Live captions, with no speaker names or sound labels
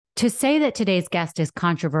To say that today's guest is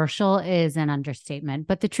controversial is an understatement,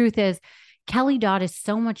 but the truth is, Kelly Dodd is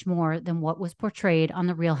so much more than what was portrayed on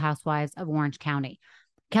The Real Housewives of Orange County.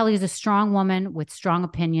 Kelly is a strong woman with strong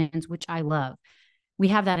opinions, which I love. We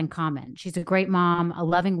have that in common. She's a great mom, a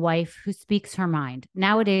loving wife who speaks her mind.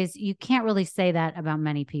 Nowadays, you can't really say that about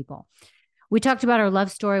many people. We talked about her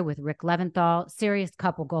love story with Rick Leventhal, serious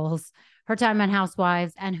couple goals, her time on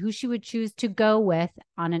Housewives, and who she would choose to go with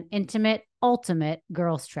on an intimate, ultimate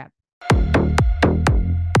girls' trip.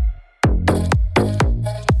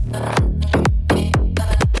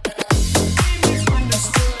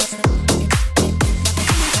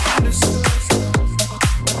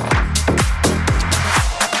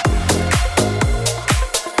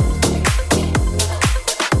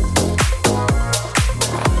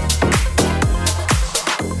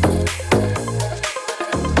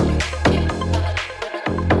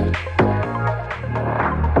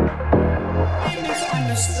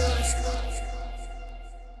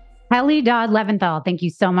 Kelly Dodd Leventhal, thank you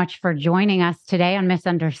so much for joining us today on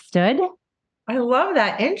Misunderstood. I love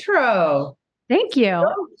that intro. Thank you.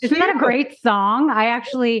 So Isn't that a cute. great song? I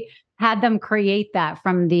actually had them create that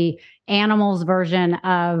from the Animals version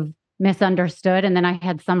of Misunderstood, and then I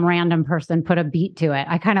had some random person put a beat to it.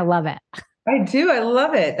 I kind of love it. I do. I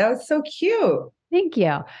love it. That was so cute. Thank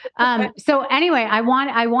you. So anyway, I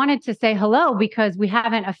wanted to say hello because we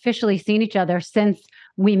haven't officially seen each other since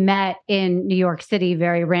we met in New York City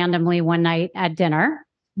very randomly one night at dinner.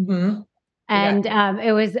 Mm-hmm. And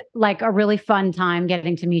it was like a really fun time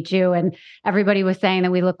getting to meet you. And everybody was saying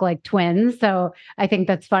that we look like twins. So I think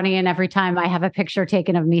that's funny. And every time I have a picture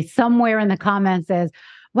taken of me, somewhere in the comments says,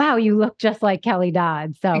 wow, you look just like Kelly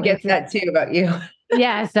Dodd. So I get that too about you.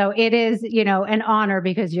 yeah. So it is, an honor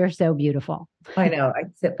because you're so beautiful. I know. I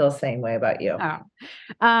feel the same way about you.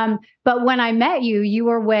 Oh. But when I met you, you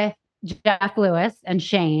were with Jeff Lewis and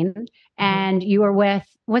Shane, and you were with,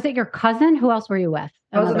 was it your cousin? Who else were you with?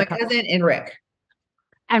 I was with my Another cousin and Rick.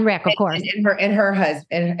 And Rick, of course. And her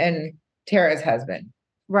husband and Tara's husband.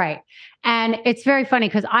 Right. And it's very funny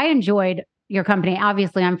because I enjoyed your company.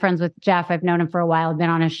 Obviously, I'm friends with Jeff. I've known him for a while. I've been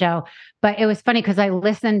on his show. But it was funny because I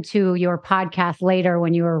listened to your podcast later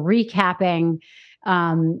when you were recapping,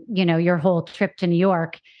 your whole trip to New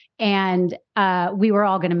York. And we were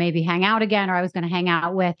all going to maybe hang out again, or I was going to hang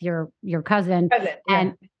out with your cousin.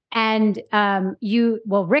 Yeah. And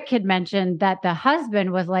Rick had mentioned that the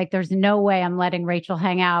husband was like, there's no way I'm letting Rachel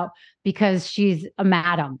hang out because she's a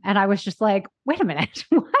madam. And I was just like, wait a minute,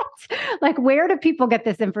 what? Like, where do people get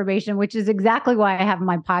this information? Which is exactly why I have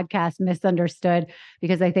my podcast Misunderstood,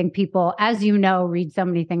 because I think people, as you know, read so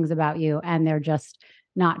many things about you and they're just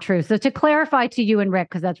not true. So to clarify to you and Rick,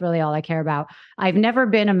 because that's really all I care about, I've never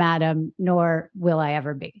been a madam, nor will I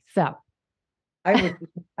ever be. So I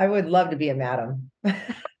would love to be a madam.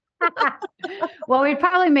 Well, we'd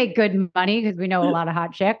probably make good money because we know a lot of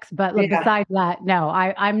hot chicks. But besides that, no,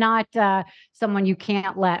 I'm not someone you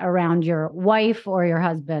can't let around your wife or your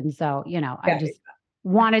husband. So, I just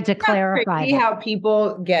wanted to clarify. See how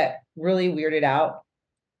people get really weirded out.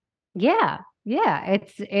 Yeah. Yeah.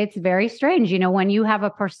 It's very strange. When you have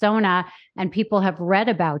a persona and people have read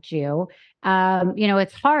about you,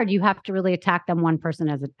 it's hard. You have to really attack them one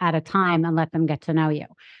person at a time and let them get to know you.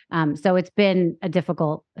 So it's been a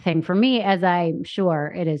difficult thing for me, as I'm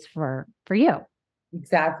sure it is for you.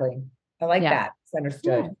 Exactly. I like that. It's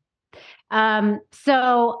understood. Yeah.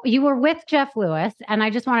 So you were with Jeff Lewis, and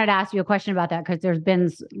I just wanted to ask you a question about that because there's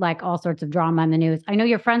been like all sorts of drama in the news. I know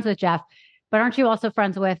you're friends with Jeff, but aren't you also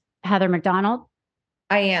friends with Heather McDonald?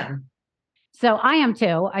 I am. So I am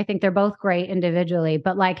too. I think they're both great individually,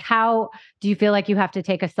 but like, how do you feel like you have to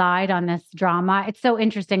take a side on this drama? It's so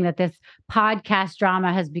interesting that this podcast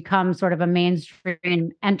drama has become sort of a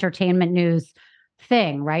mainstream entertainment news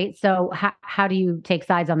thing, right? So how do you take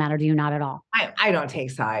sides on that, or do you not at all? I don't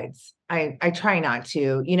take sides. I try not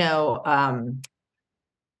to,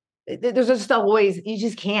 there's just always, you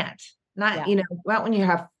just can't, not when you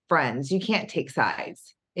have friends, you can't take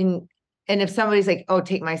sides. And if somebody's like, oh,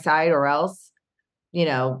 take my side or else,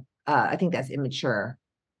 I think that's immature.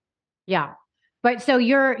 Yeah. But so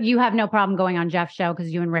you have no problem going on Jeff's show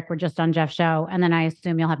because you and Rick were just on Jeff's show. And then I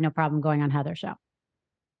assume you'll have no problem going on Heather's show.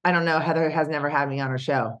 I don't know. Heather has never had me on her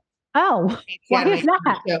show. Oh, why is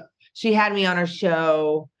that? She had me on her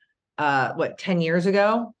show, 10 years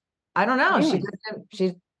ago? I don't know. Really?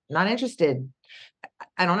 She's not interested.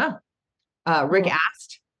 I don't know. Rick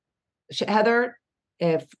asked Heather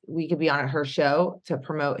if we could be on her show to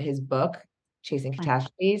promote his book, Chasing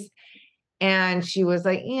Catastrophes. And she was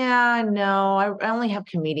like, yeah, no, I only have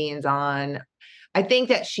comedians on. I think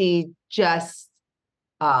that she just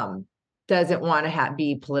doesn't want to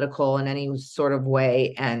be political in any sort of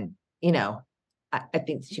way. And, I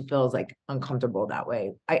think she feels like uncomfortable that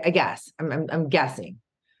way. I guess I'm guessing.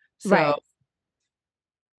 So, Right. I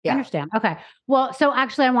yeah. understand. Okay. Well, so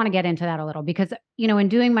actually, I want to get into that a little because, in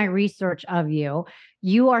doing my research of you,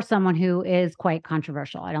 you are someone who is quite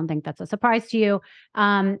controversial. I don't think that's a surprise to you.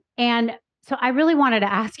 And so I really wanted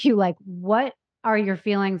to ask you, like, what are your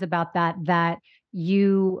feelings about that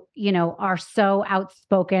you are so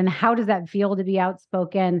outspoken? How does that feel to be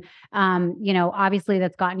outspoken? Obviously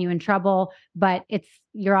that's gotten you in trouble, but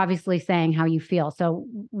you're obviously saying how you feel. So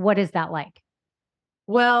what is that like?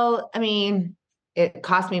 Well, I mean, it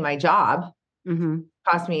cost me my job, Mm-hmm.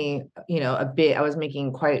 cost me, a bit. I was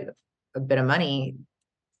making quite a bit of money.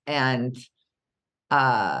 And,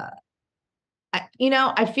 uh,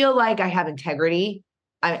 I feel like I have integrity.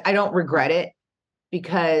 I don't regret it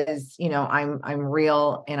because, I'm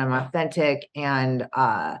real and I'm authentic, and,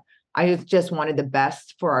 I just wanted the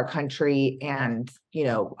best for our country. And,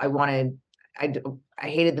 I, I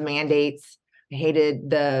hated the mandates. I hated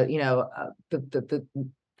the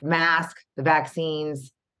mask, the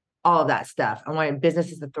vaccines, all of that stuff. I wanted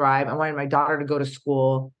businesses to thrive. I wanted my daughter to go to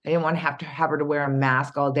school. I didn't want to have her to wear a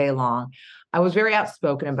mask all day long. I was very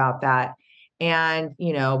outspoken about that. And,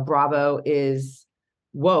 Bravo is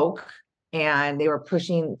woke, and they were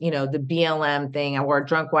pushing, the BLM thing. I wore a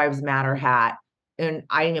Drunk Wives Matter hat, and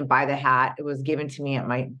I didn't even buy the hat. It was given to me at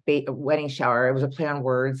my wedding shower. It was a play on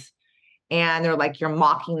words. And they're like, you're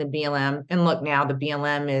mocking the BLM. And look, now the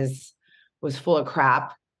BLM was full of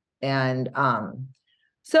crap. And,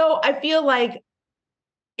 so I feel like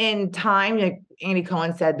in time, like Andy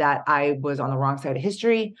Cohen said that I was on the wrong side of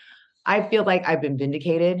history. I feel like I've been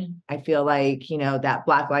vindicated. I feel like, that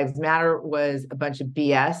Black Lives Matter was a bunch of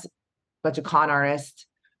BS, bunch of con artists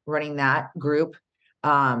running that group.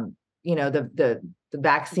 The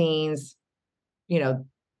vaccines,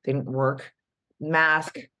 didn't work.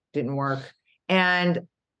 Mask didn't work. And,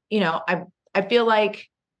 I feel like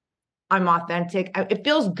I'm authentic. It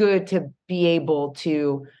feels good to be able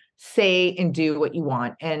to say and do what you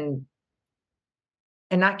want and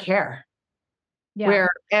not care. Yeah. Where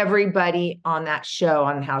everybody on that show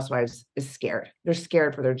on Housewives is scared. They're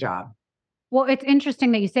scared for their job. Well, it's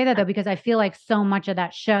interesting that you say that though, because I feel like so much of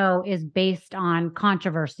that show is based on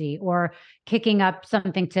controversy or kicking up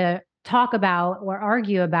something to talk about or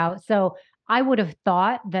argue about. So I would have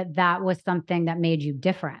thought that that was something that made you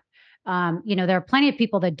different. There are plenty of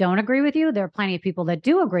people that don't agree with you. There are plenty of people that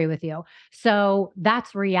do agree with you. So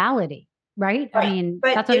that's reality, right? I Right. mean,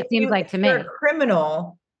 But that's what it seems like if to you're me. a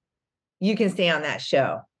criminal, you can stay on that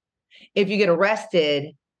show. If you get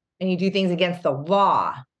arrested and you do things against the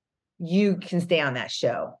law, you can stay on that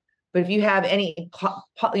show. But if you have any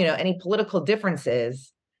political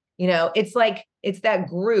differences, it's that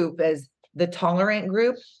group as the tolerant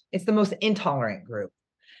group. It's the most intolerant group.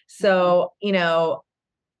 So,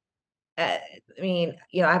 I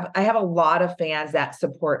have a lot of fans that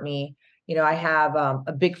support me. I have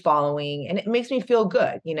a big following, and it makes me feel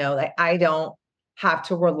good. Like I don't have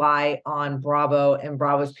to rely on Bravo and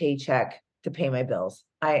Bravo's paycheck to pay my bills.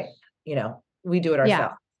 We do it Yeah.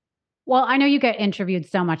 ourselves. Well, I know you get interviewed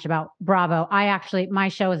so much about Bravo. My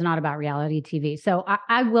show is not about reality TV. So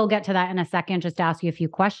I will get to that in a second, just to ask you a few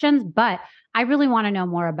questions. But I really want to know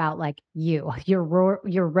more about like your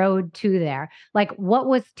road to there. Like, what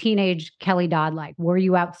was teenage Kelly Dodd like? Were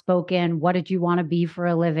you outspoken? What did you want to be for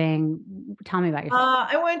a living? Tell me about yourself.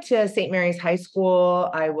 I went to St. Mary's High School.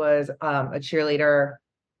 I was a cheerleader.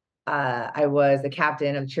 I was the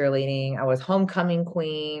captain of cheerleading. I was homecoming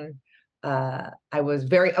queen. I was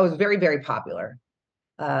very, very popular.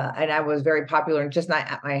 And I was very popular, just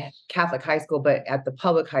not at my Catholic high school, but at the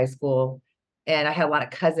public high school. And I had a lot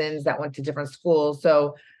of cousins that went to different schools.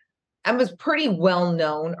 So I was pretty well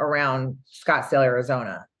known around Scottsdale,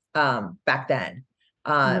 Arizona, back then.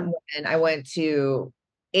 Mhm. And I went to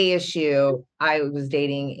ASU. I was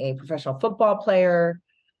dating a professional football player,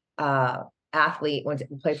 uh, athlete, went to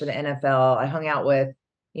play for the NFL. I hung out with,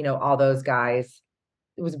 all those guys.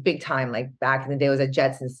 It was a big time. Like back in the day, it was at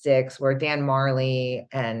Jets and Sticks, where Dan Marley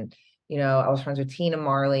and, I was friends with Tina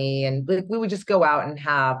Marley, and like, we would just go out and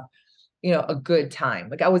have, a good time.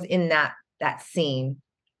 Like I was in that scene.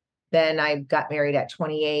 Then I got married at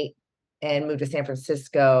 28 and moved to San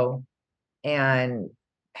Francisco and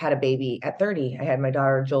had a baby at 30. I had my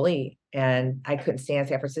daughter Jolie, and I couldn't stand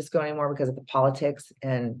San Francisco anymore because of the politics,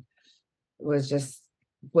 and it was just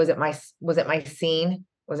wasn't my scene,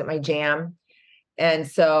 wasn't my jam. And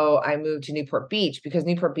so I moved to Newport Beach because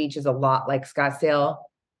Newport Beach is a lot like Scottsdale,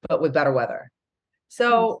 but with better weather. Nice.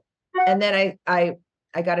 So, and then I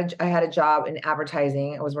I had a job in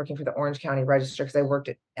advertising. I was working for the Orange County Register because I worked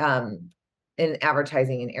at, in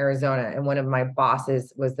advertising in Arizona, and one of my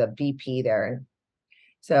bosses was the VP there. And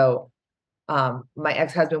so my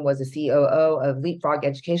ex-husband was the COO of Leapfrog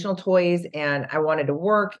Educational Toys, and I wanted to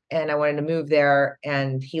work and I wanted to move there,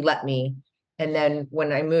 and he let me. And then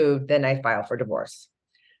when I moved, then I filed for divorce.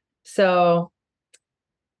 So,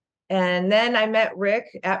 and then I met Rick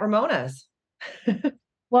at Ramona's.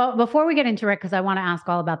 Well, before we get into it, because I want to ask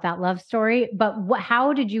all about that love story, but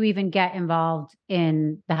how did you even get involved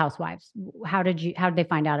in the Housewives? How did they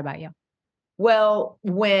find out about you? Well,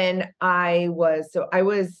 when I was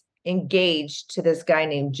engaged to this guy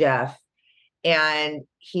named Jeff, and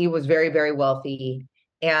he was very, very wealthy.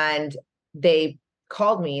 And they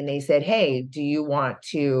called me and they said, "Hey, do you want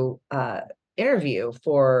to interview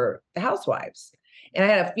for the Housewives?" And I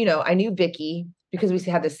had I knew Vicky because we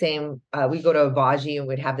had the same, we go to Avaji and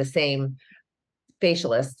we'd have the same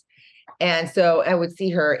facialist. And so I would see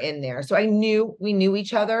her in there. So we knew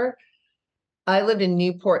each other. I lived in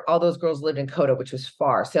Newport. All those girls lived in Coda, which was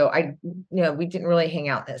far. So we didn't really hang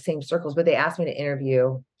out in the same circles, but they asked me to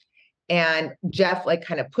interview. And Jeff like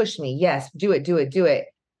kind of pushed me. Yes, do it, do it, do it.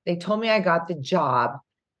 They told me I got the job.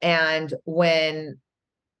 And when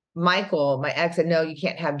Michael, my ex, said, "No, you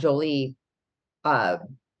can't have Jolie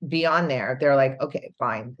be on there," they're like, "Okay,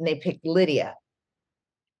 fine." And they picked Lydia.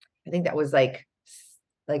 I think that was like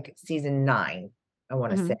season 9, I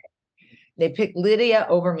want to say. They picked Lydia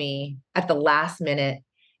over me at the last minute.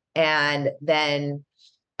 And then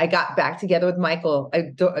I got back together with Michael. I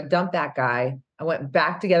dumped that guy. I went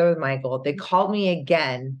back together with Michael. They called me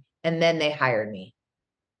again, and then they hired me.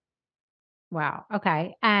 Wow.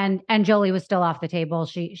 Okay. And Jolie was still off the table.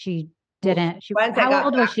 She didn't. How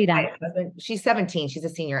old was she then? She's 17. She's a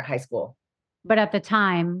senior at high school. But at the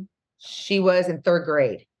time, she was in 3rd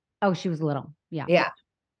grade. Oh, she was little. Yeah. Yeah.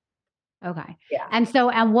 Okay. Yeah. And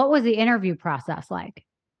what was the interview process like?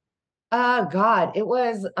 God, it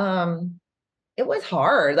was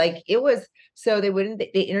hard. Like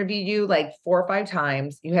they interviewed you like 4 or 5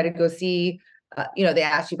 times. You had to go see, they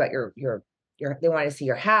asked you about they wanted to see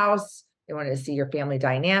your house. They wanted to see your family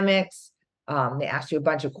dynamics. They asked you a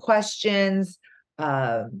bunch of questions.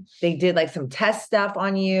 They did like some test stuff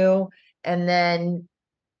on you. And then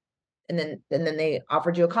they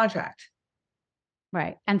offered you a contract.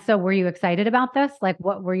 Right. And so were you excited about this? Like,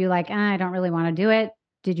 what were you like? I don't really want to do it.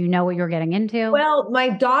 Did you know what you were getting into? Well, my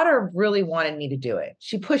daughter really wanted me to do it.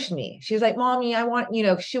 She pushed me. She was like, "Mommy, I want,"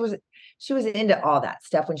 she was into all that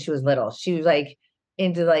stuff when she was little. She was like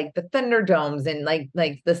into like the Thunderdomes and like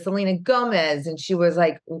the Selena Gomez. And she was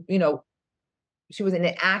like, she was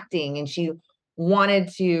into acting and she wanted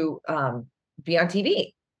to be on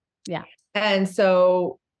TV. Yeah. And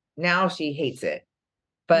so now she hates it.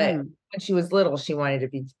 But when she was little, she wanted to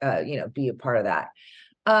be, be a part of that.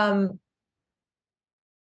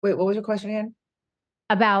 Wait, what was your question again?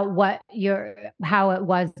 About how it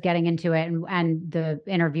was getting into it and the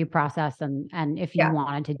interview process and if you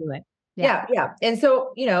wanted to do it. Yeah. And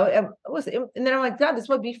so, and then I'm like, God, this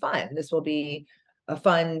would be fun. This will be a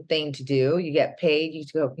fun thing to do. You get paid, you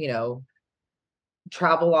go,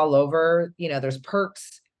 travel all over, there's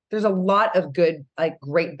perks. There's a lot of good, like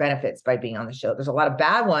great benefits by being on the show. There's a lot of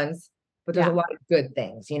bad ones, but there's a lot of good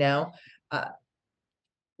things, you get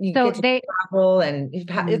to travel and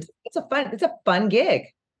it's a fun gig.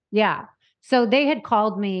 Yeah. So they had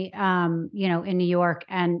called me, in New York,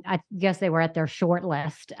 and I guess they were at their short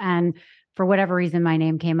list. And for whatever reason, my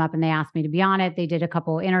name came up and they asked me to be on it. They did a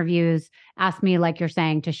couple interviews, asked me, like you're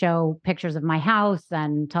saying, to show pictures of my house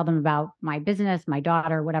and tell them about my business, my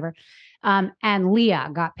daughter, whatever. And Leah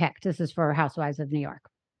got picked. This is for Housewives of New York.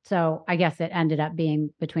 So I guess it ended up being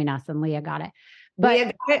between us, and Leah got it. But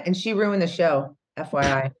Leah got it and she ruined the show,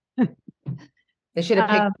 FYI. They should have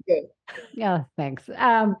picked you. Yeah, thanks.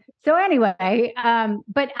 So anyway,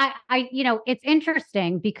 but I, it's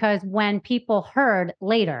interesting because when people heard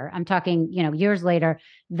later, I'm talking, years later,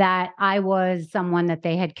 that I was someone that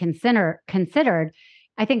they had considered,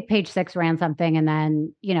 I think Page 6 ran something, and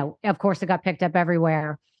then, of course it got picked up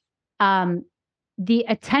everywhere. The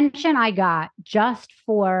attention I got just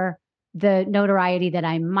for the notoriety that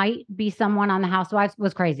I might be someone on the Housewives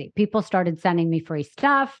was crazy. People started sending me free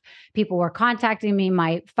stuff. People were contacting me.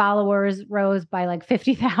 My followers rose by like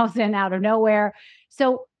 50,000 out of nowhere.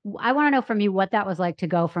 So I want to know from you what that was like to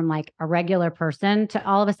go from like a regular person to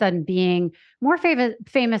all of a sudden being more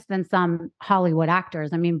famous than some Hollywood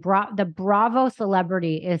actors. I mean, the Bravo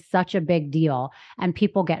celebrity is such a big deal, and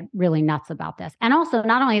people get really nuts about this. And also,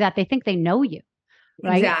 not only that, they think they know you.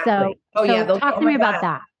 Right. Exactly. So talk to me about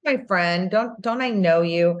that. My friend, don't I know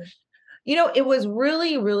you? It was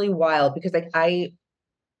really, really wild because like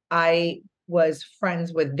I was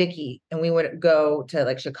friends with Vicky and we would go to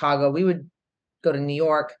like Chicago. We would go to New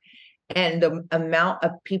York. And the amount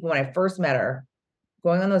of people when I first met her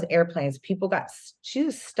going on those airplanes, she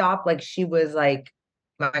was stopped like she was like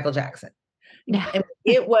Michael Jackson. Yeah. And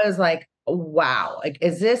it was like, wow, like,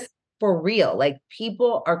 is this for real? Like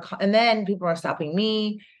and then people are stopping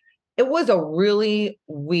me. It was a really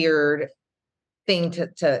weird thing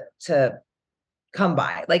to come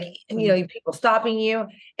by. Like, people stopping you.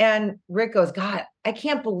 And Rick goes, God, I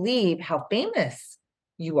can't believe how famous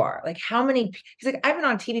you are. Like he's like, I've been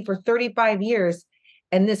on TV for 35 years.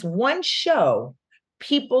 And this one show,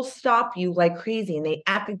 people stop you like crazy and they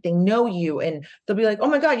act like they know you. And they'll be like, oh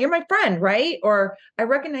my God, you're my friend, right? Or I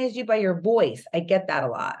recognize you by your voice. I get that a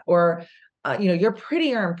lot. Or, you're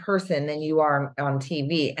prettier in person than you are on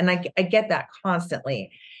TV. And I get that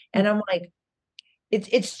constantly. And I'm like,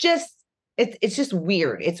 it's just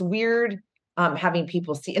weird. It's weird having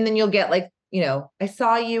people see, and then you'll get like, I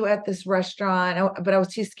saw you at this restaurant, but I was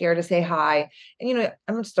too scared to say hi. And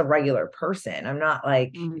I'm just a regular person. I'm not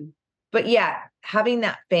like, but yeah, having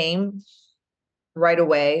that fame right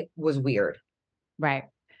away was weird. Right.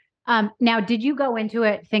 Now, did you go into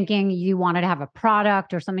it thinking you wanted to have a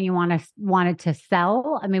product or something you wanted to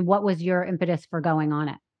sell? I mean, what was your impetus for going on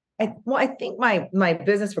it? I think my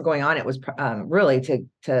business for going on it was really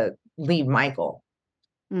to leave Michael.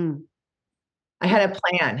 Mm. I had a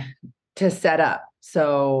plan to set up.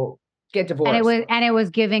 So get divorced. And it was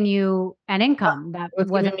giving you an income that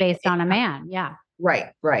wasn't based on a man. Yeah.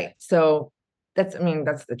 Right. So that's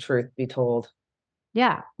the truth be told.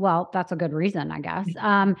 Yeah. Well, that's a good reason, I guess.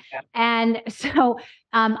 And so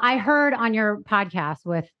I heard on your podcast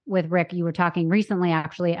with Rick, you were talking recently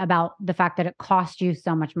actually about the fact that it cost you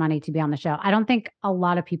so much money to be on the show. I don't think a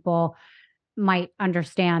lot of people might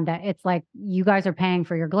understand that it's like you guys are paying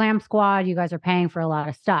for your glam squad, you guys are paying for a lot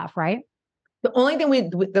of stuff, right? The only thing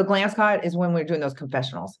the glam squad is when we're doing those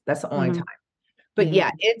confessionals. That's the only time. But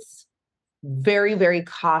yeah, it's very, very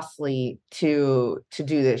costly to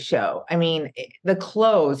do this show. I mean, the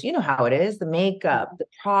clothes, you know how it is, the makeup, the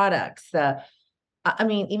products,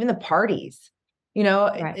 even the parties,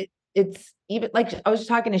 Right. it's even like I was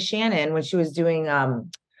talking to Shannon when she was doing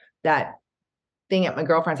that thing at my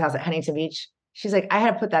girlfriend's house at Huntington Beach. She's like, I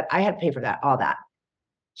had to pay for that, all that.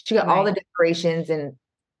 She got all the decorations and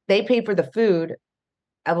they pay for the food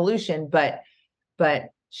evolution, but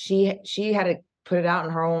she had to put it out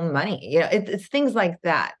in her own money. It's things like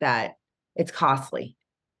that it's costly.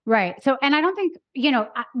 Right. So, and I don't think,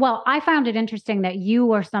 I found it interesting that you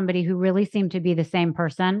were somebody who really seemed to be the same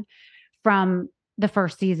person from the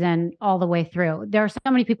first season all the way through. There are so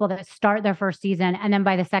many people that start their first season and then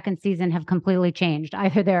by the second season have completely changed.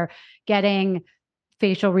 Either they're getting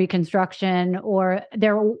facial reconstruction or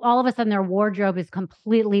they're all of a sudden their wardrobe is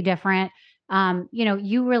completely different.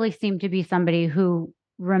 You really seem to be somebody who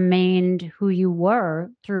remained who you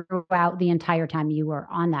were throughout the entire time you were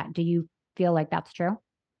on that. Do you feel like that's true?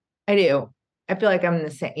 I do. I feel like I'm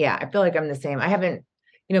the same. Yeah, I feel like I'm the same. I haven't,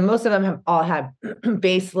 most of them have all had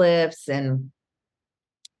baselifts and,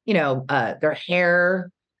 their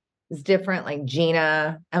hair is different. Like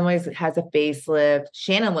Gina, Emily has a facelift.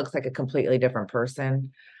 Shannon looks like a completely different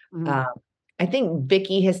person. I think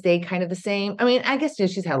Vicky has stayed kind of the same. I mean, I guess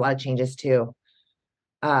she's had a lot of changes too.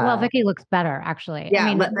 Well, Vicky looks better, actually. Yeah,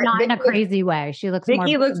 I mean, not in a crazy way. She looks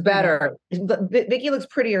Vicky looks better. Vicky looks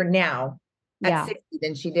prettier now at 60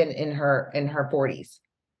 than she did in her 40s.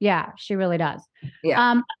 Yeah, she really does.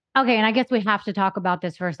 Yeah. Okay, and I guess we have to talk about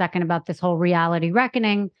this for a second about this whole reality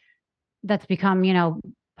reckoning that's become,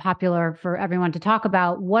 popular for everyone to talk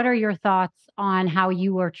about. What are your thoughts on how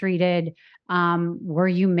you were treated? Were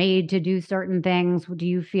you made to do certain things? Do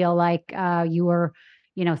you feel like you were,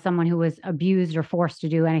 someone who was abused or forced to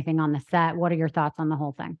do anything on the set? What are your thoughts on the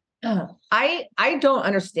whole thing? I don't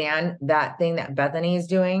understand that thing that Bethany is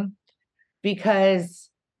doing because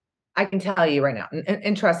I can tell you right now,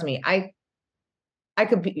 and trust me, I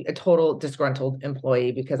could be a total disgruntled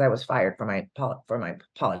employee because I was fired for my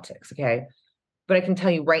politics. Okay. But I can tell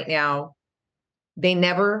you right now, they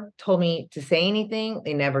never told me to say anything.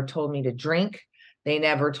 They never told me to drink. They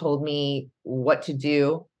never told me what to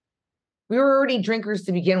do. We were already drinkers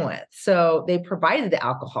to begin with. So they provided the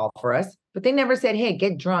alcohol for us, but they never said, hey,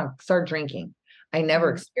 get drunk, start drinking. I never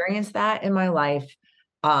experienced that in my life.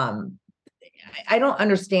 I don't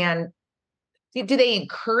understand. Do they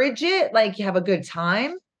encourage it? Like you have a good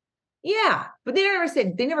time? Yeah. But they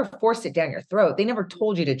never forced it down your throat. They never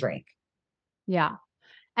told you to drink. Yeah.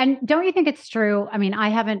 And don't you think it's true? I mean,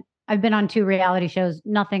 I've been on 2 reality shows,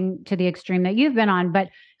 nothing to the extreme that you've been on, but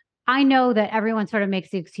I know that everyone sort of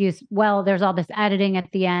makes the excuse, well, there's all this editing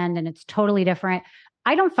at the end and it's totally different.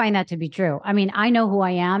 I don't find that to be true. I mean, I know who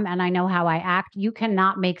I am and I know how I act. You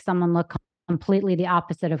cannot make someone look completely the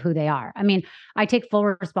opposite of who they are. I mean, I take full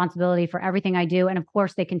responsibility for everything I do. And of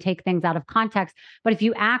course, they can take things out of context. But if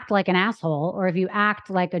you act like an asshole or if you act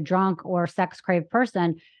like a drunk or sex craved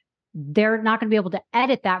person, they're not going to be able to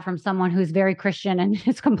edit that from someone who's very Christian and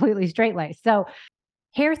is completely straight laced. So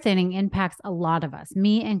hair thinning impacts a lot of us,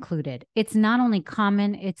 me included. It's not only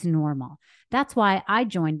common, it's normal. That's why I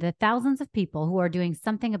joined the thousands of people who are doing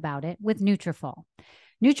something about it with Nutrafol.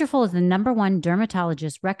 Nutrafol is the #1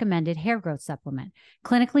 dermatologist recommended hair growth supplement,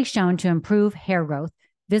 clinically shown to improve hair growth,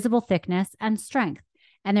 visible thickness, and strength.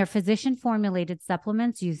 And their physician formulated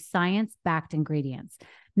supplements use science backed ingredients.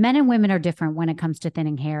 Men and women are different when it comes to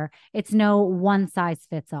thinning hair. It's no one size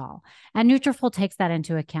fits all. And Nutrafol takes that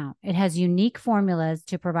into account. It has unique formulas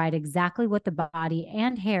to provide exactly what the body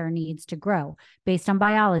and hair needs to grow based on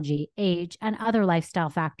biology, age, and other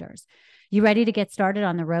lifestyle factors. You ready to get started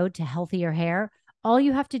on the road to healthier hair? All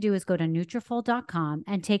you have to do is go to Nutrafol.com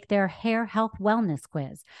and take their hair health wellness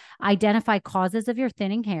quiz. Identify causes of your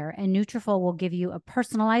thinning hair, and Nutrafol will give you a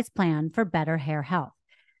personalized plan for better hair health.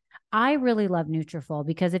 I really love Nutrafol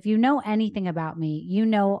because if you know anything about me, you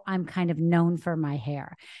know I'm kind of known for my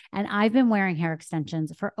hair. And I've been wearing hair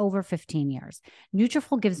extensions for over 15 years.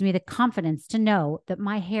 Nutrafol gives me the confidence to know that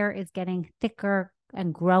my hair is getting thicker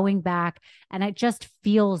and growing back, and it just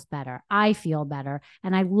feels better. I feel better,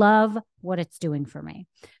 and I love what it's doing for me.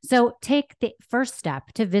 So take the first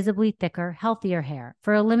step to visibly thicker, healthier hair.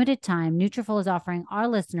 For a limited time, Nutrafol is offering our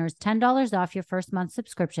listeners $10 off your first month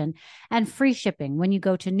subscription and free shipping when you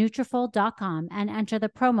go to Nutrafol.com and enter the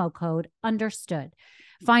promo code UNDERSTOOD.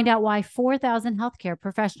 Find out why 4,000 healthcare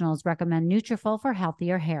professionals recommend Nutrafol for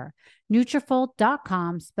healthier hair.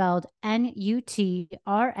 Nutrafol.com, spelled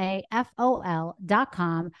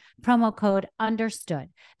Nutrafol.com, promo code UNDERSTOOD.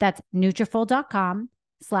 That's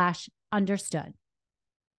Nutrafol.com/understood.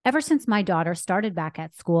 Ever since my daughter started back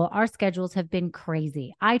at school, our schedules have been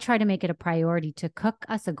crazy. I try to make it a priority to cook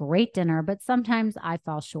us a great dinner, but sometimes I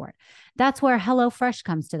fall short. That's where HelloFresh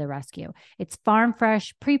comes to the rescue. It's farm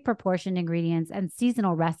fresh, pre-proportioned ingredients and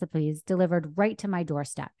seasonal recipes delivered right to my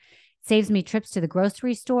doorstep. It saves me trips to the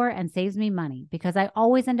grocery store and saves me money because I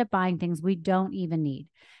always end up buying things we don't even need.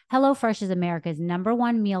 HelloFresh is America's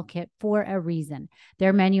 #1 meal kit for a reason.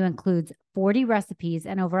 Their menu includes 40 recipes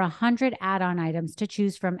and over 100 add-on items to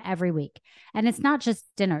choose from every week. And it's not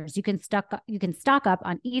just dinners. You can stock up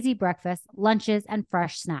on easy breakfasts, lunches, and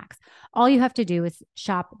fresh snacks. All you have to do is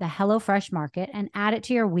shop the HelloFresh Market and add it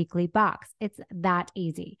to your weekly box. It's that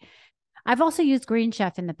easy. I've also used Green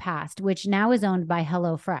Chef in the past, which now is owned by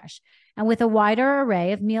HelloFresh. And with a wider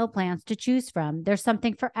array of meal plans to choose from, there's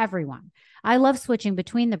something for everyone. I love switching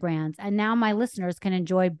between the brands, and now my listeners can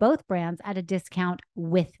enjoy both brands at a discount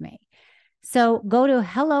with me. So go to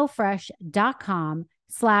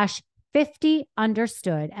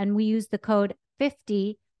HelloFresh.com/50understood, and we use the code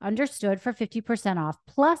 50understood for 50% off,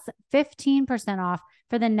 plus 15% off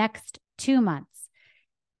for the next 2 months.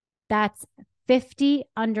 That's 50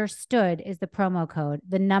 understood is the promo code,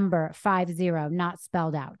 the number 50, not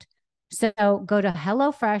spelled out. So go to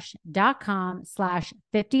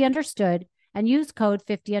HelloFresh.com/50 understood and use code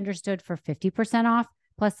 50 understood for 50% off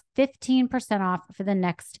plus 15% off for the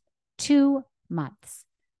next 2 months.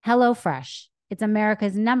 HelloFresh. It's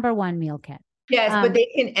America's #1 meal kit. Yes, but they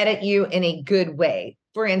can edit you in a good way.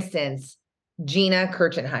 For instance, Gina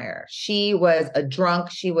Kirchenheier, she was a drunk.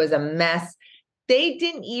 She was a mess. They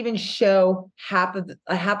didn't even show half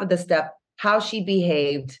of the step, how she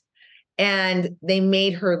behaved, and they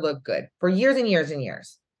made her look good for years and years and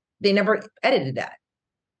years. They never edited that.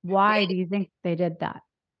 Why do you think they did that?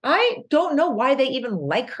 I don't know why they even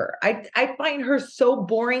like her. I find her so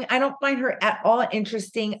boring. I don't find her at all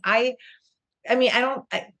interesting.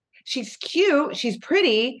 She's cute, she's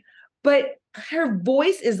pretty, but her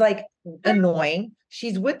voice is like annoying.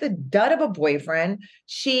 She's with the dud of a boyfriend.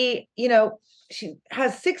 She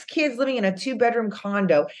has 6 kids living in a 2-bedroom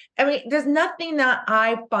condo. I mean, there's nothing that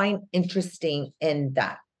I find interesting in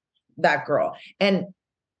that girl. And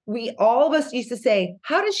all of us used to say,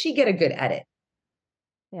 how does she get a good edit?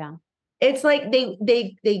 Yeah. It's like they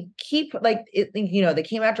keep like they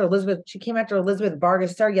came after Elizabeth. She came after Elizabeth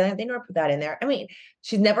Vargas, started yelling. They never put that in there. I mean,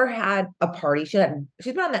 she's never had a party. She's been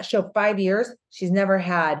on that show 5 years. She's never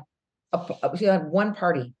had she had one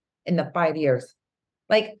party in the 5 years.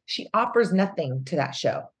 Like, she offers nothing to that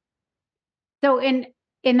show. So in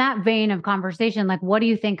in that vein of conversation, like, what do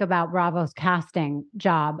you think about Bravo's casting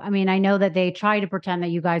job? I mean, I know that they try to pretend that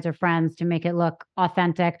you guys are friends to make it look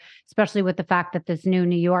authentic, especially with the fact that this new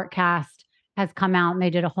New York cast has come out and they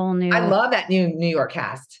did a whole I new. love that New York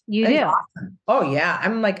cast. You I think it's do? awesome. Oh yeah,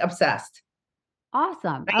 I'm like obsessed.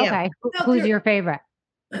 Awesome. I am. Okay. No, Who's your favorite?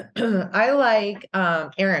 I like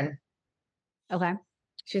Erin. Okay.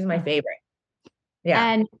 She's my favorite.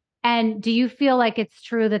 Yeah. And and do you feel like it's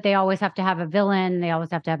true that they always have to have a villain, they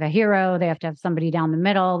always have to have a hero, they have to have somebody down the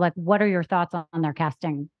middle? Like, what are your thoughts on their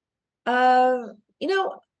casting? You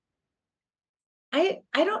know, I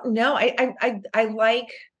don't know. I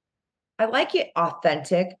like it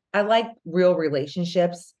authentic. I like real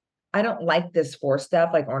relationships. I don't like this forced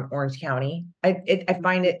stuff like on Orange County. I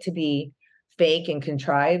find it to be fake and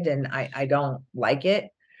contrived, and I don't like it.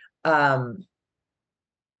 Um,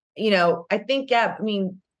 I think, yeah, I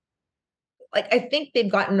mean, like I think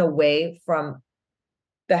they've gotten away from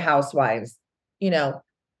the housewives.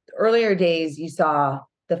 Earlier days you saw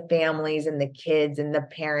the families and the kids and the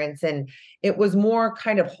parents, and it was more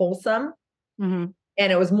kind of wholesome. Mhm.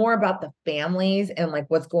 And it was more about the families and like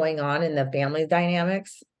what's going on in the family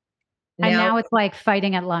dynamics. And Now, now it's like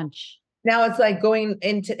fighting at lunch. now it's like going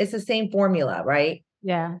into it's the same formula, right?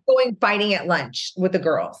 Yeah. Going fighting at lunch with the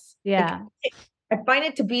girls. Like Yeah. I find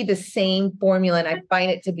it to be the same formula, and I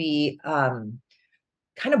find it to be kind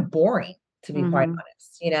of boring, to be quite Mhm. honest.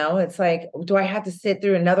 It's like, do I have to sit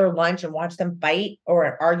through another lunch and watch them fight or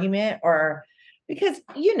an argument? Or because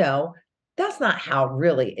that's not how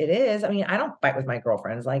really it is. I mean, I don't fight with my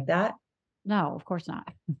girlfriends like that. No, of course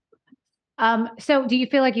not. So do you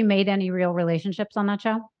feel like you made any real relationships on that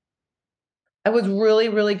show? I was really,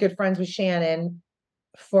 really good friends with Shannon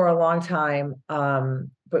for a long time.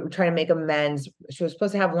 But we're trying to make amends. She was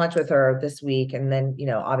supposed to have lunch with her this week, and then,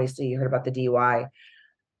 obviously you heard about the DUI.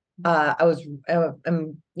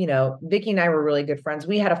 Vicky and I were really good friends.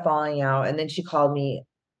 We had a falling out, and then she called me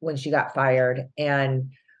when she got fired,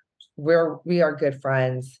 and we are good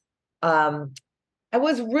friends. I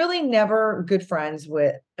was really never good friends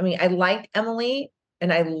with, I mean, I liked Emily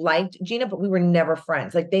and I liked Gina, but we were never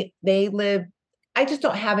friends. Like they live, I just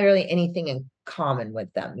don't have really anything in common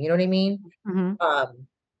with them. You know what I mean? Mhm. Um,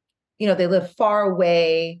 they live far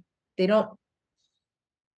away. They don't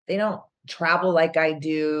they don't travel like I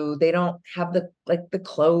do. They don't have the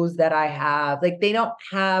clothes that I have. Like they don't,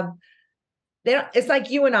 it's like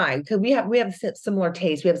you and I, because we have similar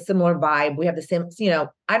tastes, we have a similar vibe, we have the same,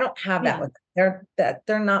 I don't have that Yeah. with them.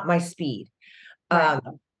 They're not my speed. Right.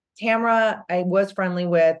 Tamara, I was friendly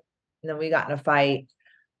with, and then we got in a fight.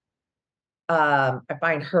 I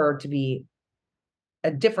find her to be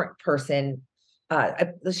a different person.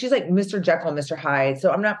 She's like Mr. Jekyll and Mr. Hyde,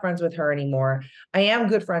 so I'm not friends with her anymore. I am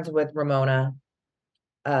good friends with Ramona.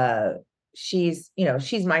 Uh, she's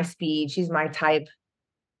my speed, she's my type.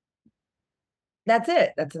 That's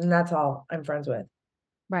it. That's all I'm friends with.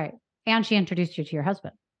 Right. And she introduced you to your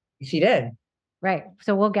husband. She did. Right.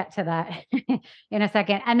 So we'll get to that in a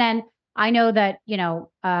second. And then I know that,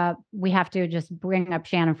 we have to just bring up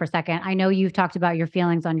Shannon for a second. I know you've talked about your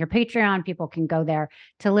feelings on your Patreon. People can go there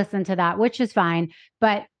to listen to that, which is fine.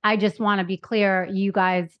 But I just want to be clear, you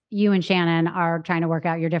guys, you and Shannon are trying to work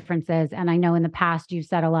out your differences. And I know in the past you've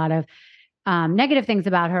said a lot of negative things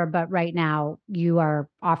about her, but right now you are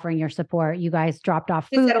offering your support. You guys dropped off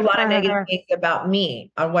She said a food lot for of negative her. things about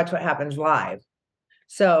me on Watch What Happens Live. Right.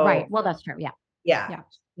 So Well, that's true. Yeah. yeah, I Yeah.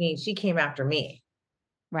 mean, she came after me,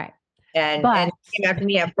 Right. and But came after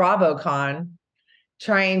me at BravoCon,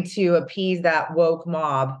 trying to appease that woke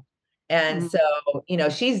mob. And mhm. so,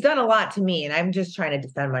 she's done a lot to me, and I'm just trying to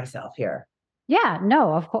defend myself here. Yeah,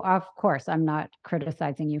 no, of course, I'm not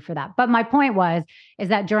criticizing you for that. But my point is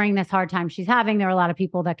that during this hard time she's having, there are a lot of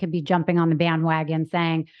people that could be jumping on the bandwagon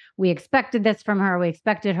saying, we expected this from her. We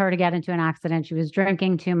expected her to get into an accident. She was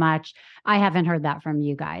drinking too much. I haven't heard that from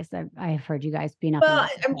you guys. I've heard you guys be nothing Well,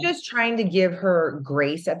 but I'm supportive. just trying to give her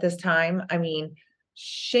grace at this time. I mean,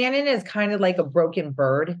 Shannon is kind of like a broken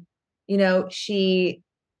bird. She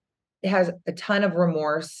has a ton of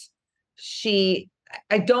remorse.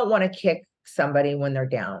 I don't want to kick somebody when they're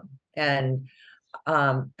down. And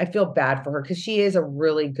I feel bad for her because she is a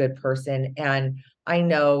really good person. And I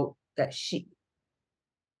know that she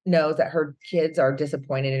knows that her kids are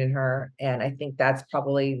disappointed in her. And I think that's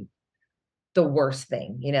probably the worst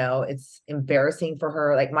thing. It's embarrassing for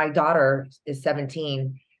her. Like my daughter is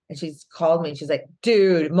 17, and she's called me and she's like,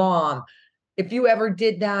 dude, mom, if you ever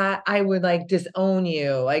did that, I would like disown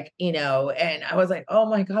you. Like, and I was like, oh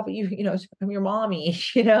my God, but I'm your mommy,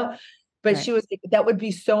 but Right. she was like, that would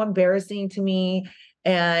be so embarrassing to me.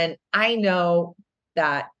 And I know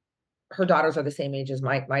that her daughters are the same age as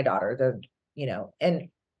my daughter, and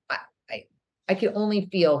I, I, I can only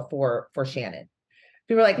feel for Shannon.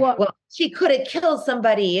 People are like, Well, well, she could have killed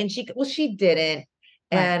somebody and she didn't. right,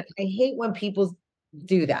 And I hate when people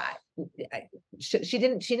do that. She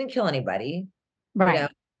didn't kill anybody, you right, know?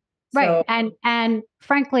 right. So And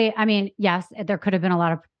frankly, I mean, yes, there could have been a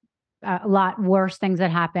lot worse things that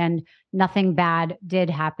happened. Nothing bad did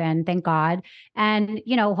happen, thank God. And,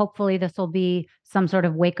 hopefully this will be some sort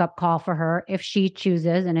of wake up call for her if she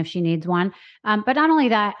chooses and if she needs one. But not only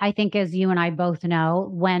that, I think, as you and I both know,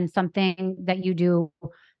 when something that you do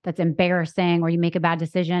that's embarrassing or you make a bad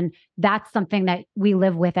decision, that's something that we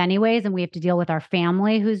live with anyways. And we have to deal with our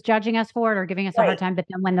family who's judging us for it or giving us a hard right. time. But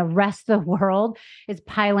then when the rest of the world is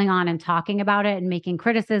piling on and talking about it and making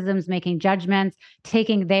criticisms, making judgments,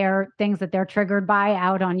 taking their things that they're triggered by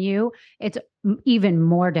out on you, it's even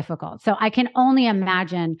more difficult. So I can only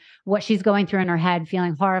imagine what she's going through in her head,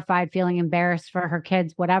 feeling horrified, feeling embarrassed for her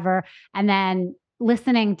kids, whatever. And then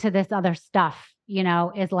listening to this other stuff,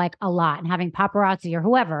 is like a lot. And having paparazzi or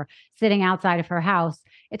whoever sitting outside of her house,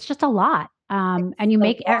 it's just a lot. And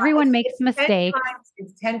So everyone makes mistakes.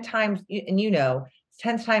 it's 10 times, and it's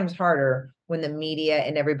 10 times harder when the media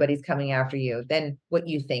and everybody's coming after you than what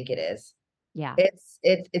you think it is. Yeah.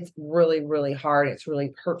 It's really, really hard. It's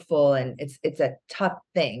really hurtful, and it's a tough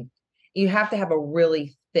thing. You have to have a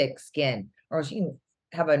really thick skin or else you can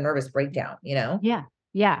have a nervous breakdown, Yeah.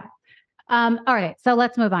 Yeah. All right. So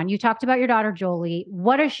let's move on. You talked about your daughter, Jolie.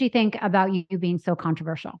 What does she think about you being so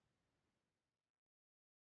controversial?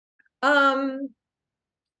 Um,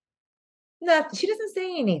 no, she doesn't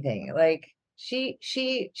say anything. Like she's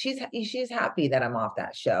happy that I'm off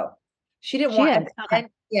that show. She didn't She want at is. the Okay. end,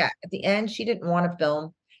 yeah, at the end, she didn't want to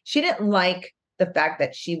film. She didn't like the fact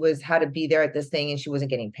that she had to be there at this thing and she wasn't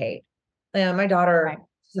getting paid. My Right. daughter,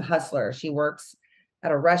 she's a hustler. She works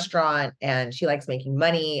at a restaurant and she likes making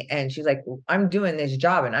money. And she's like, I'm doing this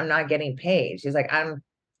job and I'm not getting paid. She's like,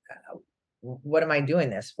 what am I doing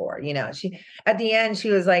this for? At the end, she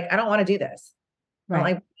was like, I don't want to do this. I don't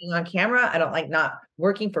Right. like being on camera. I don't like not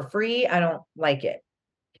working for free. I don't like it.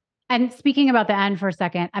 And speaking about the end for a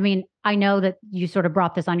second, I mean, I know that you sort of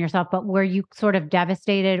brought this on yourself, but were you sort of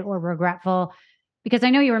devastated or regretful? Because I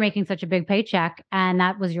know you were making such a big paycheck and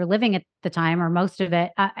that was your living at the time or most of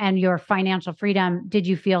it, and your financial freedom. Did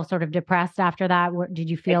you feel sort of depressed after that? Did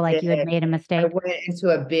you I feel like you had did. made a I mistake? went into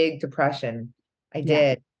a big depression. I Yeah,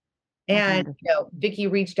 did. I can And understand. Vicky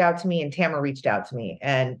reached out to me and Tamara reached out to me,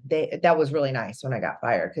 and that was really nice when I got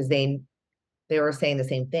fired because they were saying the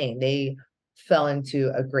same thing. They fell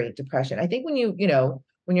into a great depression. I think when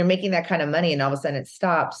when you're making that kind of money and all of a sudden it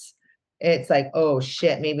stops, it's like, oh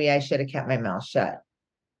shit, maybe I should have kept my mouth shut.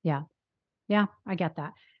 Yeah. Yeah, I get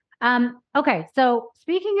that. Okay, so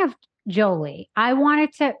speaking of Jolie, I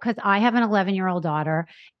wanted to because I have an 11-year-old daughter,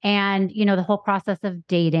 and the whole process of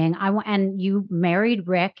dating. And you married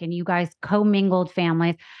Rick, and you guys commingled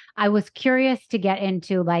families. I was curious to get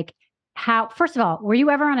into like how. First of all, were you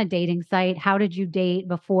ever on a dating site? How did you date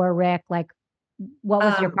before Rick? Like, what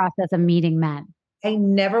was your Um, process of meeting men? I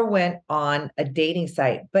never went on a dating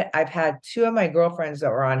site, but I've had two of my girlfriends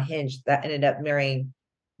that were on Hinge that ended up marrying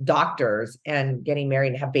doctors and getting married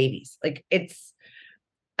and have babies. Like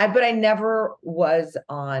but I never was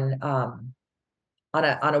on a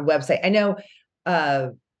website. I know uh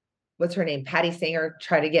what's her name? Patty Singer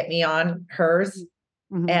tried to get me on hers.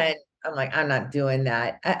 Hmm. And I'm like, I'm not doing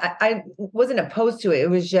that. I wasn't opposed to it. It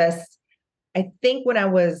was just, I think when I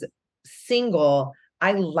was single,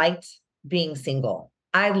 I liked being single.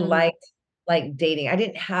 I Hmm. liked like dating. I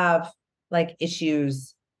didn't have like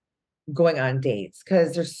issues going on dates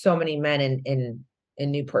because there's so many men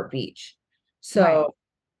in Newport Beach. Right. So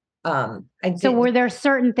I So didn't were there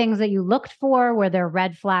certain things that you looked for? Were there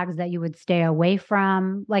red flags that you would stay away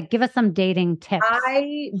from? Like give us some dating tips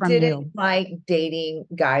I from didn't you. like dating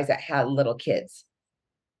guys that had little kids.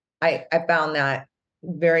 I found that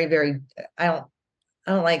very, very I don't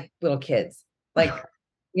I don't like little kids. Like,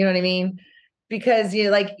 you know what I mean? Because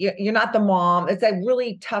you're not the mom. It's a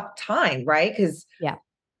really tough time, right? Because Yeah.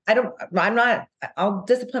 I'm not, I'll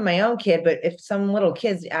discipline my own kid, but if some little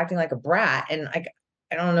kid's acting like a brat and I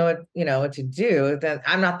don't know what to do, then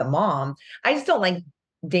I'm not the mom. I just don't like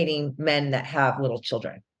dating men that have little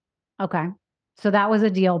children. Okay. So that was a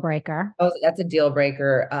deal breaker. Oh, that's a deal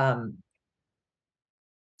breaker.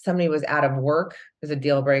 Somebody was out of work is a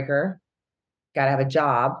deal breaker. Got to have a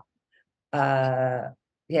job. Uh,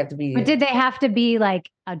 you have to But be. did they have to be like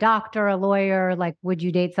a doctor, a lawyer? Like, would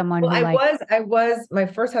you date someone Well, who like, my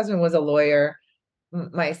first husband was a lawyer.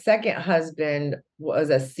 My second husband was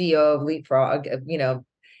a CEO of Leapfrog,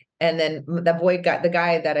 And then the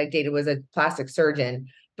guy that I dated was a plastic surgeon,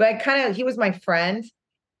 but he was my friend,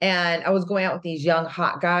 and I was going out with these young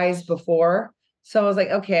hot guys before. So I was like,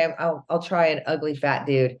 okay, I'll try an ugly fat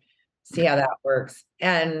dude, see how that works.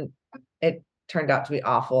 And it turned out to be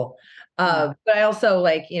awful. But I also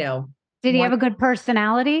Did he have a good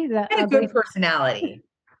personality? The had a ugly. good personality.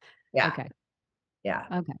 Yeah. Okay. Yeah.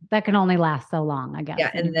 Okay. That can only last so long, I guess.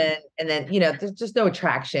 Yeah. And then, there's just no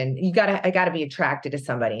attraction. I gotta be attracted to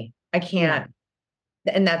somebody. I can't.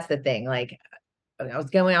 Yeah. And that's the thing. Like, I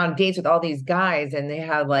was going on dates with all these guys and they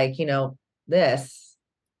had this.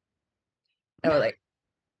 I was like,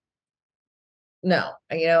 no,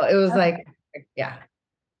 it was like, yeah.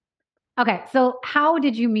 Okay. So how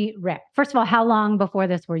did you meet Rick? First of all, how long before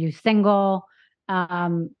this were you single?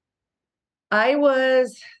 Let's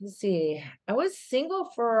see, I was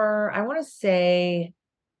single for, I want to say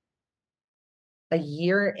a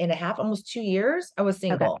year and a half, almost 2 years. I was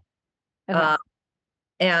single. Okay.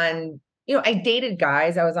 And, I dated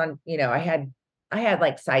guys. I was on, I had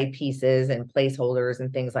like side pieces and placeholders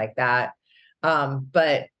and things like that.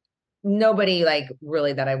 But nobody like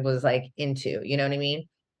really that I was like into, you know what I mean?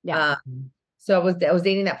 Yeah. So I was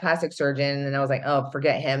dating that plastic surgeon and I was like, oh,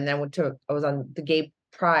 forget him. And then I was on the gay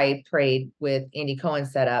pride parade with Andy Cohen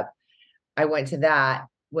set up. I went to that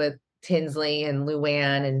with Tinsley and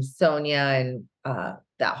Luann and Sonia and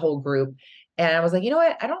that whole group. And I was like, you know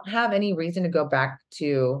what? I don't have any reason to go back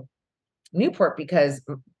to Newport because,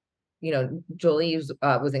 Jolie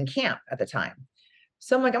was in camp at the time.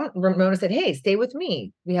 So I'm like, Ramona said, hey, stay with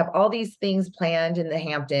me. We have all these things planned in the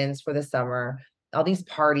Hamptons for the summer, all these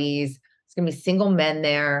parties. It's going to be single men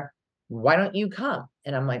there. Why don't you come?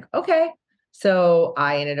 And I'm like, okay. So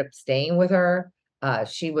I ended up staying with her.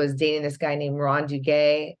 She was dating this guy named Ron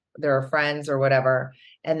Duguay. They're friends or whatever.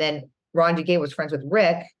 And then Ron Duguay was friends with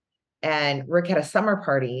Rick. And Rick had a summer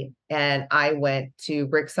party. And I went to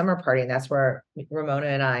Rick's summer party. And that's where Ramona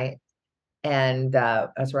and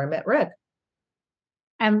that's where I met Rick.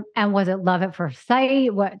 And was it love at first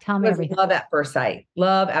sight? Tell me everything. Love at first sight.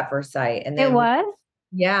 Love at first sight. And then it was?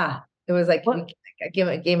 Yeah. It was like I gave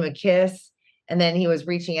him a kiss. And then he was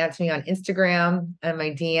reaching out to me on Instagram and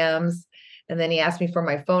my DMs. And then he asked me for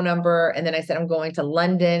my phone number. And then I said, I'm going to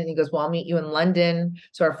London. And he goes, well, I'll meet you in London.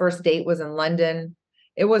 So our first date was in London.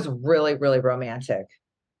 It was really, really romantic.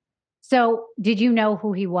 So did you know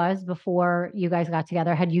who he was before you guys got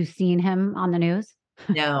together? Had you seen him on the news?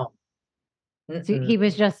 No. So he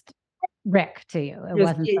was just Rick to you. It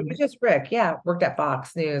wasn't. He was just Rick. Yeah. Worked at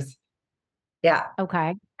Fox News. Yeah.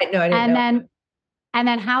 Okay. No, I didn't know. And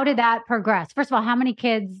then how did that progress? First of all, how many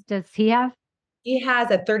kids does he have? He has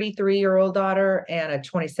a 33-year-old daughter and a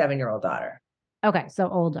 27-year-old daughter. Okay. So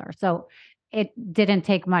older. So it didn't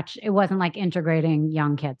take much. It wasn't like integrating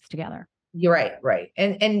young kids together. You're right. Right.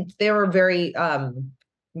 And they were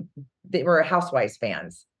they were Housewives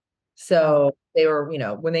fans. So they were,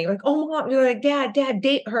 when they like, oh, mom, you're like, dad,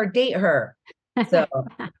 date her. So,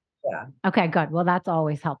 yeah. Okay, good. Well, that's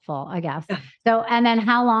always helpful, I guess. So, and then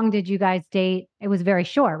how long did you guys date? It was very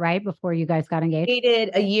short, right? Before you guys got engaged?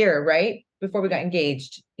 Dated a year, right? Before we got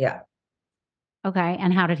engaged. Yeah. Okay.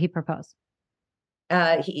 And how did he propose?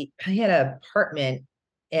 He had an apartment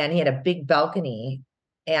and he had a big balcony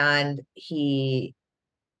and we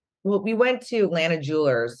went to Atlanta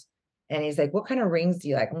Jewelers and he's like, what kind of rings do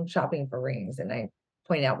you like? I'm shopping for rings. And I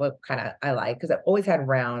pointed out what kind of I like, because I've always had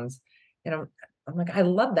rounds. And I'm like, I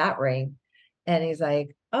love that ring. And he's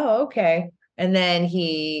like, oh, okay. And then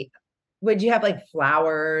would you have like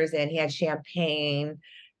flowers and he had champagne.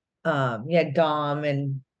 He had Dom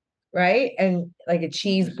and right. And like a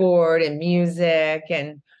cheese board and music.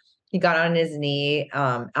 And he got on his knee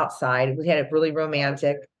outside. We had it really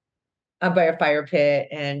romantic by a fire pit.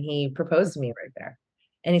 And he proposed to me right there.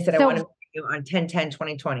 And he said, I want to meet you on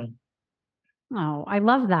 10/10/2020. Oh, I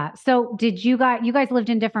love that. So did you guys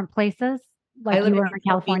lived in different places? Like you were in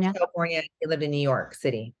California? California. He lived in New York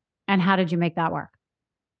City. And how did you make that work?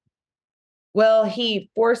 Well,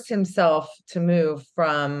 he forced himself to move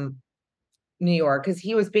from New York because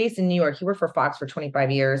he was based in New York. He worked for Fox for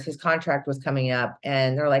 25 years. His contract was coming up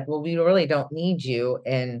and they're like, well, we really don't need you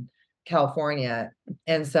in California.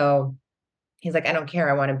 And so he's like, I don't care.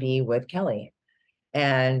 I want to be with Kelly.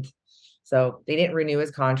 And so they didn't renew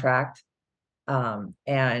his contract.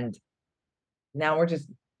 And now we're just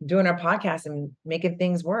doing our podcast and making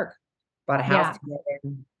things work. Bought a house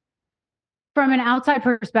together. From an outside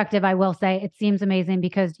perspective, I will say it seems amazing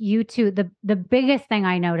because you two, the biggest thing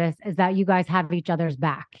I notice is that you guys have each other's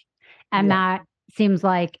back. And that seems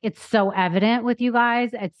like it's so evident with you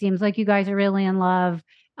guys. It seems like you guys are really in love.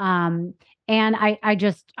 And And I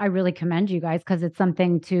really commend you guys because it's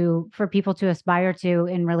something for people to aspire to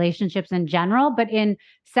in relationships in general, but in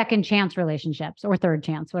second chance relationships or third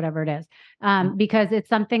chance, whatever it is, because it's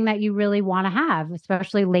something that you really want to have,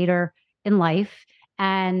 especially later in life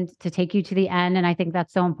and to take you to the end. And I think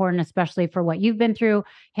that's so important, especially for what you've been through,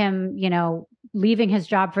 him, leaving his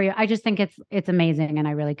job for you. I just think it's amazing. And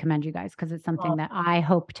I really commend you guys because it's something that I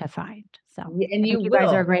hope to find. So And I think you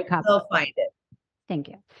guys are a great couple. You'll find it. Thank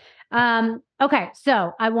you. Okay.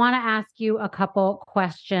 So I want to ask you a couple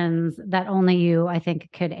questions that only you, I think,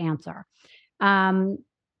 could answer.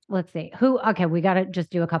 Let's see okay. We got to just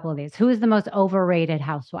do a couple of these. Who is the most overrated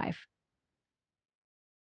housewife?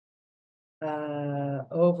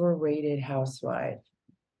 Overrated housewife.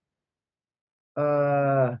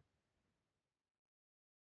 I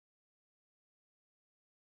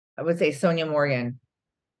would say Sonia Morgan.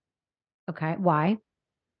 Okay. Why?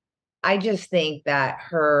 I just think that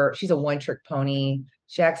she's a one-trick pony.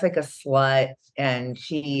 She acts like a slut, and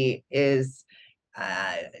she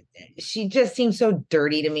just seems so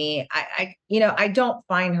dirty to me. I don't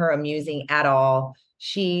find her amusing at all.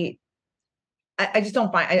 I just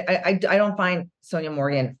don't find, I don't find Sonia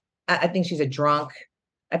Morgan. I think she's a drunk.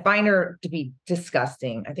 I find her to be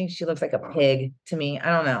disgusting. I think she looks like a pig to me. I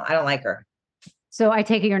don't know. I don't like her. So I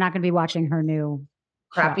take it you're not going to be watching her new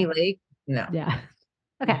Crappy show. Lake? No. Yeah.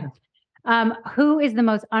 Okay. Who is the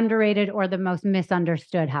most underrated or the most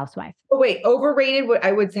misunderstood housewife? Oh, wait, overrated.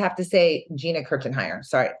 I would have to say Gina Kirchenheimer.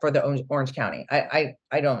 Sorry for the Orange County. I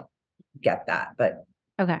don't get that, but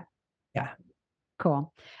okay. Yeah.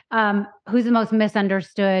 Cool. Who's the most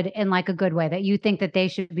misunderstood in like a good way that you think that they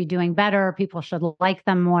should be doing better? People should like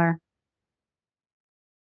them more.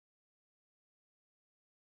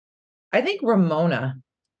 I think Ramona.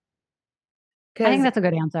 I think that's a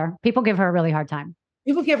good answer. People give her a really hard time.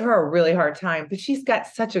 People give her a really hard time, but she's got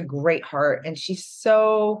such a great heart and she's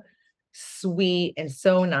so sweet and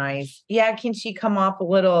so nice. Yeah, can she come off a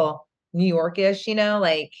little New Yorkish,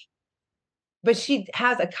 but she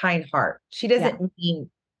has a kind heart. She doesn't mean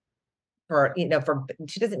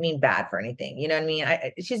she doesn't mean bad for anything. You know what I mean?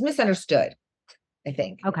 She's misunderstood, I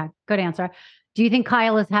think. Okay, good answer. Do you think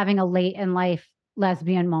Kyle is having a late in life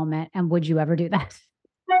lesbian moment? And would you ever do that?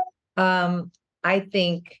 I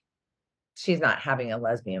think she's not having a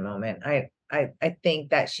lesbian moment. I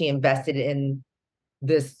think that she invested in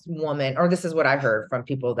this woman, or this is what I heard from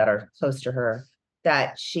people that are close to her,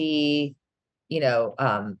 that she,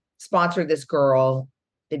 sponsored this girl.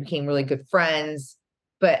 They became really good friends,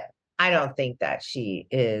 but I don't think that she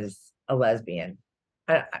is a lesbian.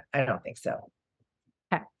 I don't think so.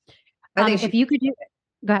 Okay. I think if you could do it,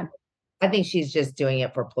 go ahead. I think she's just doing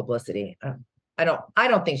it for publicity. I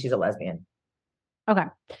don't think she's a lesbian. Okay.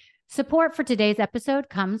 Support for today's episode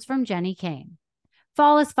comes from Jenny Kane.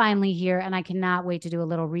 Fall is finally here, and I cannot wait to do a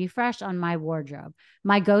little refresh on my wardrobe.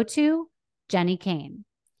 My go-to, Jenny Kane.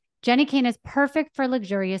 Jenny Kane is perfect for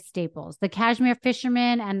luxurious staples. The Cashmere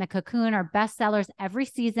Fisherman and the Cocoon are bestsellers every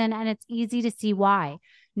season, and it's easy to see why.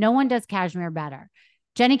 No one does cashmere better.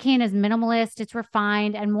 Jenny Kane is minimalist, it's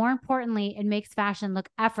refined, and more importantly, it makes fashion look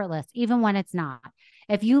effortless, even when it's not.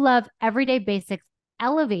 If you love everyday basics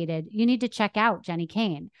elevated, you need to check out Jenny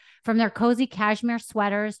Kane. From their cozy cashmere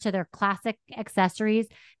sweaters to their classic accessories,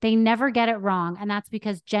 they never get it wrong. And that's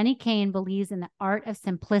because Jenny Kane believes in the art of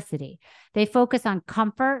simplicity. They focus on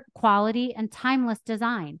comfort, quality, and timeless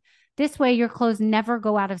design. This way, your clothes never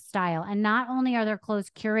go out of style. And not only are their clothes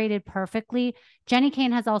curated perfectly, Jenny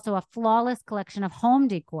Kane has also a flawless collection of home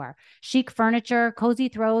decor, chic furniture, cozy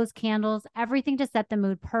throws, candles, everything to set the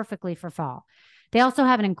mood perfectly for fall. They also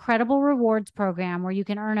have an incredible rewards program where you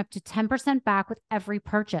can earn up to 10% back with every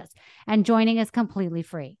purchase, and joining is completely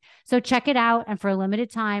free. So check it out. And for a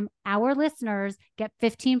limited time, our listeners get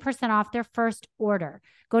 15% off their first order.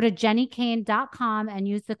 Go to jennykane.com and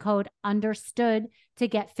use the code UNDERSTOOD to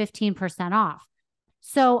get 15% off.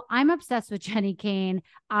 So I'm obsessed with Jenny Kane.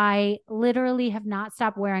 I literally have not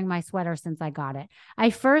stopped wearing my sweater since I got it. I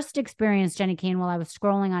first experienced Jenny Kane while I was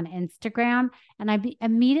scrolling on Instagram, and I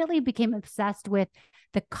immediately became obsessed with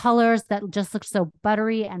the colors that just look so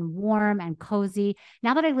buttery and warm and cozy.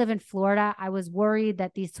 Now that I live in Florida, I was worried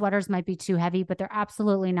that these sweaters might be too heavy, but they're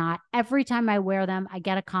absolutely not. Every time I wear them, I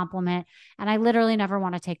get a compliment, and I literally never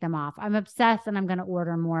want to take them off. I'm obsessed, and I'm going to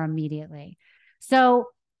order more immediately. So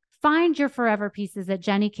find your forever pieces at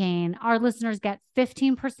Jenny Kane. Our listeners get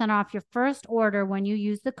 15% off your first order when you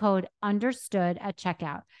use the code UNDERSTOOD at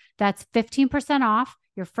checkout. That's 15% off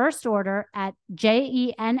your first order at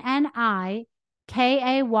JENNIKAYNE.com,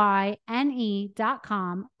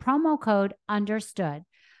 promo code UNDERSTOOD.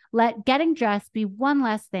 Let getting dressed be one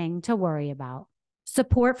less thing to worry about.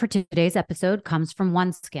 Support for today's episode comes from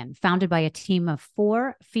OneSkin, founded by a team of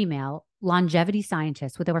 4 female longevity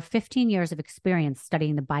scientists with over 15 years of experience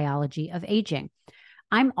studying the biology of aging.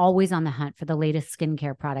 I'm always on the hunt for the latest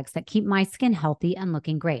skincare products that keep my skin healthy and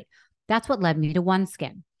looking great. That's what led me to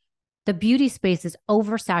OneSkin. The beauty space is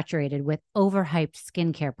oversaturated with overhyped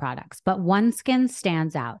skincare products, but OneSkin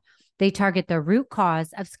stands out. They target the root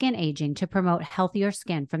cause of skin aging to promote healthier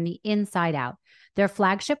skin from the inside out. Their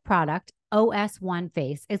flagship product, OS1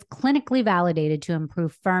 Face, is clinically validated to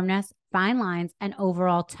improve firmness, fine lines, and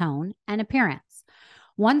overall tone and appearance.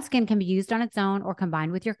 OneSkin can be used on its own or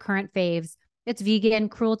combined with your current faves. It's vegan,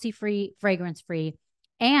 cruelty-free, fragrance-free,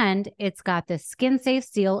 and it's got the skin-safe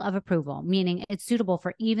seal of approval, meaning it's suitable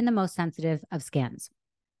for even the most sensitive of skins.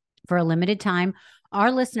 For a limited time,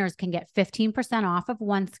 our listeners can get 15% off of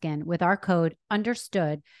OneSkin with our code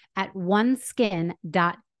UNDERSTOOD at oneskin.co.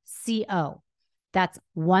 That's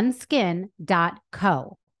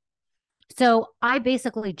oneskin.co. So I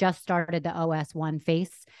basically just started the OS1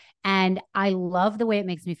 Face, and I love the way it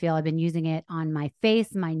makes me feel. I've been using it on my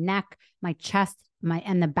face, my neck, my chest,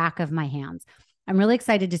 and the back of my hands. I'm really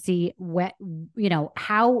excited to see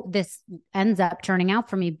how this ends up turning out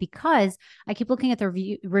for me, because I keep looking at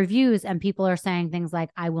the reviews and people are saying things like,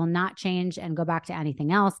 I will not change and go back to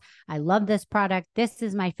anything else. I love this product. This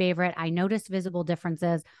is my favorite. I notice visible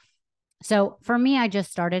differences. So for me, I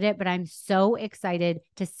just started it, but I'm so excited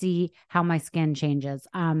to see how my skin changes.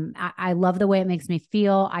 I love the way it makes me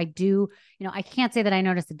feel. I do, I can't say that I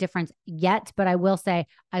notice a difference yet, but I will say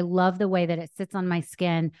I love the way that it sits on my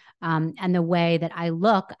skin, and the way that I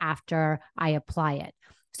look after I apply it.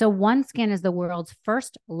 So OneSkin is the world's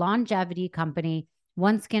first longevity company.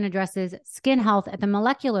 OneSkin addresses skin health at the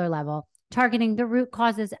molecular level, targeting the root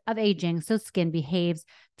causes of aging so skin behaves,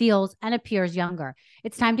 feels, and appears younger.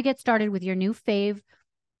 It's time to get started with your new fave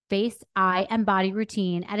face, eye, and body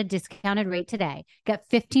routine at a discounted rate today. Get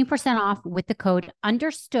 15% off with the code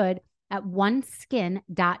UNDERSTOOD at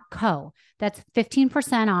oneskin.co. That's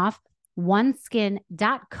 15% off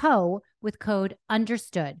oneskin.co with code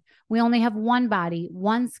UNDERSTOOD. We only have one body,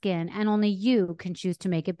 one skin, and only you can choose to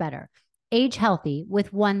make it better. Age healthy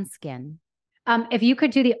with OneSkin. If you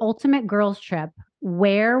could do the ultimate girls trip,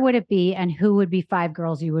 where would it be, and who would be 5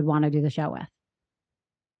 girls you would want to do the show with?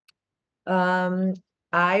 I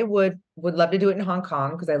would love to do it in Hong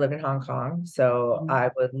Kong because I live in Hong Kong. So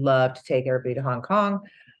I would love to take everybody to Hong Kong.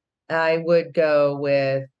 I would go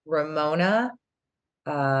with Ramona.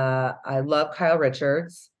 I love Kyle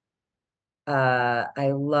Richards.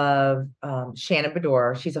 I love Shannon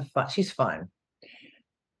Bedore. She's fun.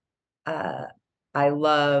 I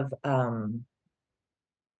love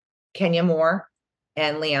Kenya Moore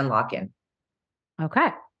and Leanne Locken.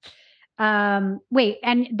 Okay. Wait,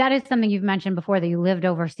 and that is something you've mentioned before, that you lived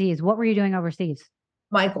overseas. What were you doing overseas?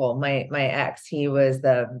 Michael, my ex, he was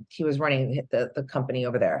running the company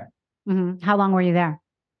over there. Mm-hmm. How long were you there?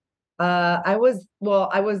 I was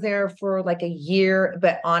there for like a year,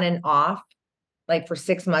 but on and off, like for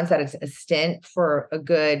 6 months at a stint for a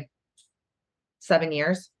good 7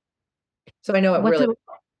 years. So I know it really.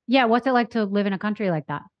 What's it like to live in a country like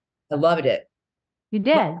that? I loved it. You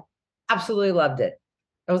did? Absolutely loved it.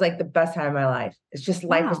 It was like the best time of my life. It's just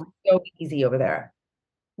life was so easy over there.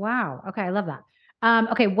 Wow. Okay. I love that.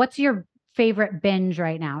 Okay. What's your favorite binge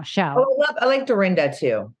right now? Show. Oh, I like Dorinda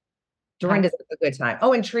too. Dorinda's a good time.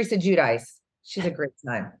 Oh, and Teresa Giudice. She's a great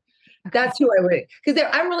time. Okay. That's who I would, because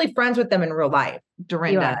I'm really friends with them in real life.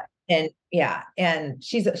 Dorinda. And yeah. And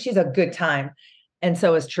she's a good time. And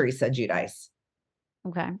so is Teresa Giudice.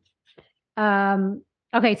 Okay.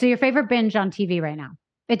 Okay. So your favorite binge on TV right now?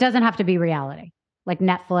 It doesn't have to be reality, like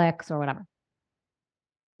Netflix or whatever.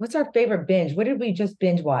 What's our favorite binge? What did we just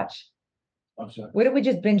binge watch? I'm sorry. What did we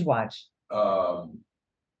just binge watch? Will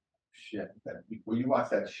you watch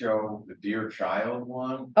that show, the Dear Child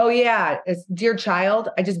one? Oh yeah, it's Dear Child.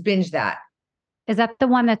 I just binged that. Is that the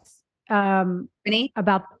one that's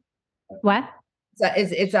about what?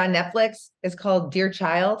 It's on Netflix. It's called Dear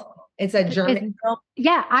Child. It's a German film.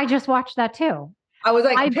 Yeah, I just watched that too. I was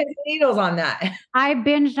like pins and needles on that. I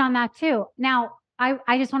binged on that too. Now,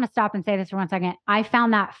 I just want to stop and say this for 1 second. I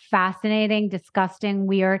found that fascinating, disgusting,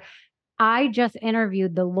 weird. I just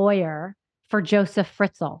interviewed the lawyer for Joseph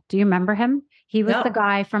Fritzl. Do you remember him? He was the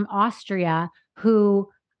guy from Austria who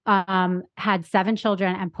had 7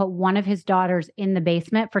 children and put one of his daughters in the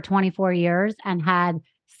basement for 24 years and had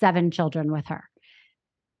 7 children with her.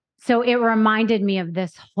 So it reminded me of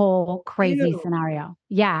this whole crazy Ew. scenario.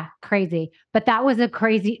 Yeah, crazy. But that was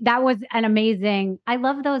an amazing. I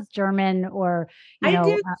love those German or, I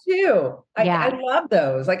do too. I yeah. love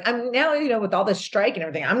those. Like I'm now, with all this strike and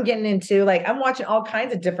everything, I'm getting into I'm watching all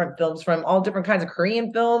kinds of different films from all different kinds of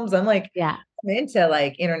Korean films. I'm Yeah.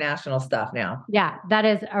 into international stuff now. Yeah, that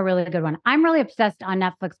is a really good one. I'm really obsessed on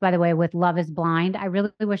Netflix, by the way, with Love is Blind. I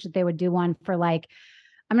really wish that they would do one for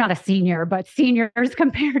I'm not a senior, but seniors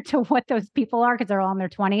compared to what those people are because they're all in their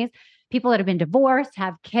 20s. People that have been divorced,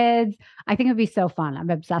 have kids. I think it'd be so fun. I'm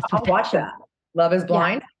obsessed with I'll watch that. Love is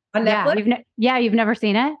Blind on Netflix. You've never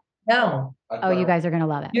seen it? No. Oh, you guys are going to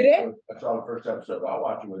love it. You did? I saw the first episode. I'll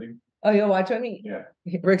watch it with you. Oh, you'll watch it with me? Yeah.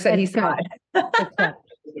 Rick said he It's saw good. it.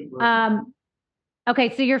 It's good.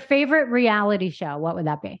 Okay, so your favorite reality show, what would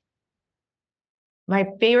that be? My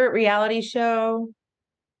favorite reality show.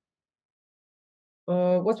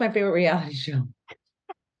 What's my favorite reality show?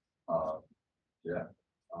 Yeah.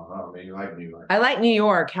 I mean, you like New York. I like New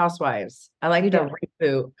York Housewives. I like the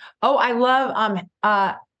reboot. Oh, I love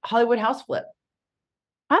Hollywood House Flip.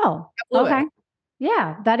 Oh, okay.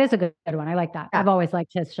 Yeah, that is a good one. I like that. Yeah. I've always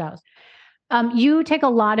liked his shows. You take a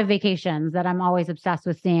lot of vacations that I'm always obsessed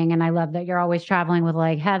with seeing, and I love that you're always traveling with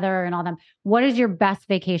Heather and all them. What is your best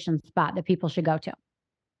vacation spot that people should go to?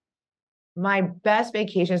 My best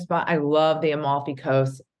vacation spot, I love the Amalfi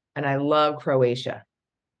Coast, and I love Croatia.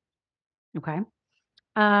 Okay.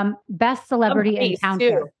 Best celebrity encounter.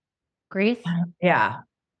 Too. Greece? Yeah.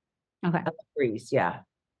 Okay. Greece, yeah.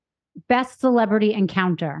 Best celebrity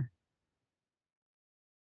encounter.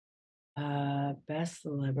 Best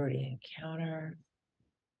celebrity encounter.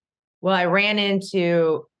 Well, I ran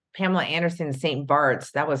into Pamela Anderson in St.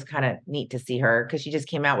 Bart's. That was kind of neat to see her because she just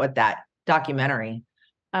came out with that documentary.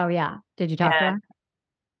 Oh yeah. Did you talk to her?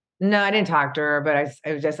 No, I didn't talk to her, but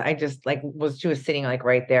she was sitting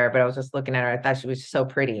right there, but I was just looking at her. I thought she was so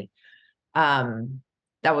pretty. I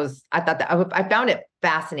found it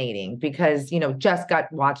fascinating because, just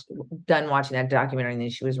done watching that documentary and then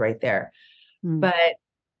she was right there. But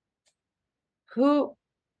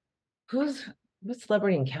who's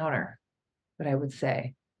celebrity encounter? What I would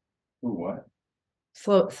say. Who, what?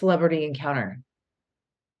 Celebrity encounter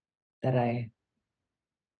that I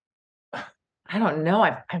don't know.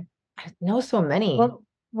 I know so many.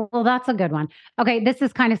 Well, that's a good one. Okay, this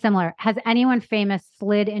is kind of similar. Has anyone famous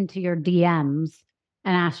slid into your DMs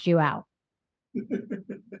and asked you out?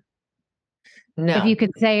 No. If you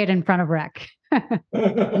could say it in front of Rick.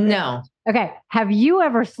 No. Okay. Have you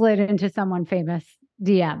ever slid into someone famous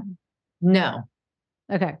DM? No.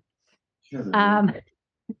 Okay.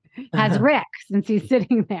 Has Rick, since he's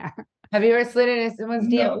sitting there? Have you ever slid into someone's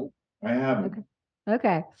DM? No, I haven't.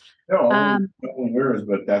 Okay. No, only yours,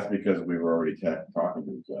 but that's because we were already talking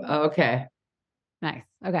to each other. Okay. Nice.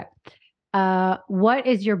 Okay. What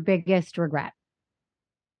is your biggest regret?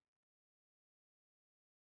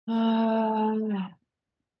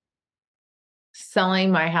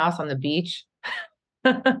 Selling my house on the beach.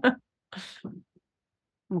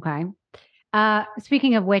 Okay.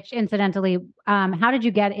 Speaking of which, incidentally, how did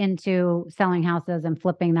you get into selling houses and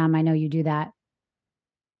flipping them? I know you do that.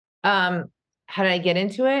 How did I get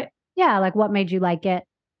into it? Yeah, what made you like it?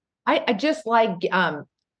 I just like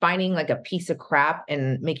finding a piece of crap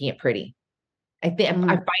and making it pretty. I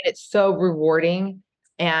find it so rewarding,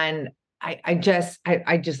 and I just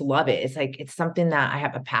love it. It's it's something that I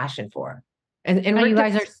have a passion for. And you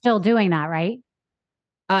guys are still doing that, right?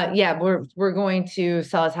 Yeah, we're going to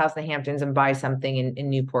sell his house in the Hamptons and buy something in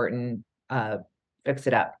Newport and fix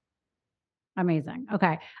it up. Amazing.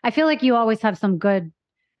 Okay. I feel like you always have some good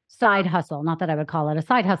side hustle. Not that I would call it a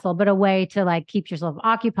side hustle, but a way to keep yourself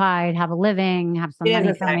occupied, have a living, have some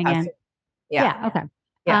money coming in. Yeah. Okay.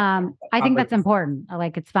 Yeah. I think that's important.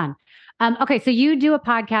 It's fun. Okay. So you do a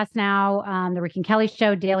podcast now, the Rick and Kelly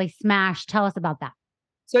Show, Daily Smash. Tell us about that.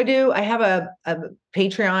 So I have a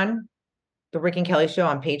Patreon, the Rick and Kelly Show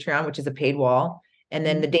on Patreon, which is a paid wall. And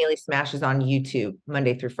then the Daily Smash is on YouTube,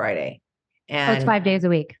 Monday through Friday. And it's 5 days a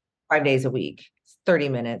week. 5 days a week. It's 30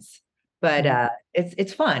 minutes. But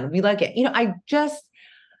it's fun. We like it.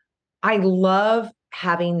 I love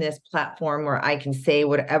having this platform where I can say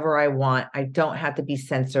whatever I want. I don't have to be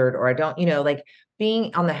censored, or I don't,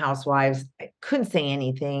 being on the Housewives, I couldn't say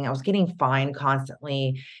anything. I was getting fined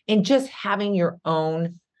constantly, and just having your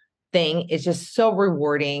own thing is just so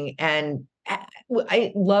rewarding. And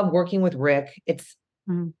I love working with Rick. It's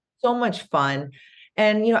so much fun.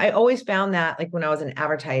 And, I always found that when I was in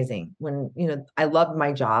advertising, when, I loved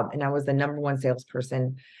my job and I was the #1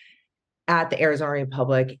 salesperson, at the Arizona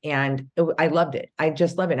Republic, and I loved it. I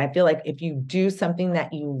just love it. I feel like if you do something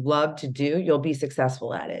that you love to do, you'll be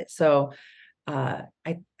successful at it. So I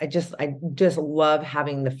just love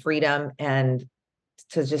having the freedom and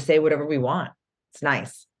to just say whatever we want. It's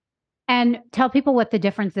nice. And tell people what the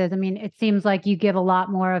difference is. I mean, it seems like you give a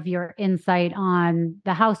lot more of your insight on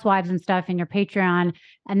the housewives and stuff in your Patreon.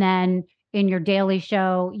 And then in your daily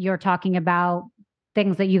show, you're talking about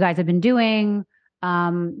things that you guys have been doing,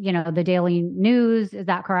 the daily news. Is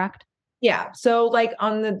that correct? Yeah. So like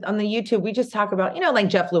on the YouTube, we just talk about, like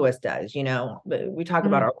Jeff Lewis does, we talk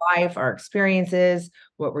about our life, our experiences,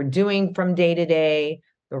 what we're doing from day to day,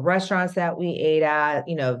 the restaurants that we ate at,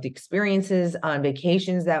 the experiences on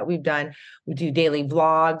vacations that we've done. We do daily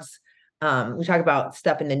vlogs. We talk about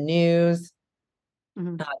stuff in the news,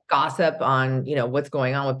 gossip on, what's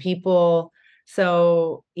going on with people.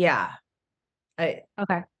 So yeah.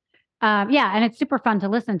 Okay. And it's super fun to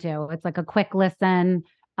listen to. It's like a quick listen.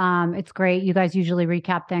 It's great. You guys usually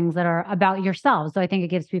recap things that are about yourselves. So I think it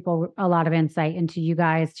gives people a lot of insight into you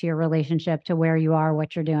guys, to your relationship, to where you are,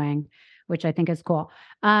 what you're doing, which I think is cool.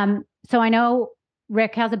 So I know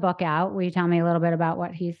Rick has a book out. Will you tell me a little bit about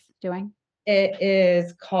what he's doing? It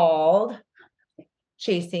is called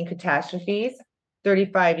Chasing Catastrophes,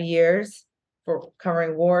 35 years for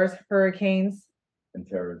covering wars, hurricanes, and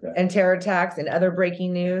terror attacks and other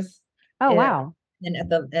breaking news. Oh, wow. And at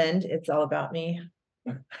the end, it's all about me.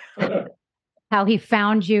 How he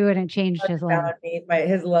found you and it changed his life.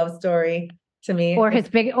 His love story to me. Or his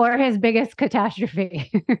biggest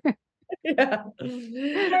catastrophe. Yeah.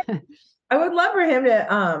 I would love for him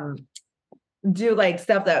to do like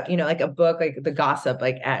stuff that, like a book, like the gossip,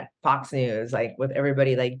 like at Fox News, like with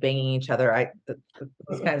everybody like banging each other.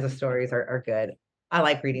 Those kinds of stories are good. I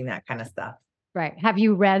like reading that kind of stuff. Right. Have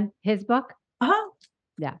you read his book?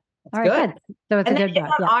 Yeah. All right, good. So it's a good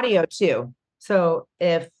book. On audio too. So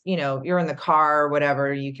if, you're in the car or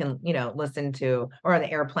whatever, you can, listen to, or on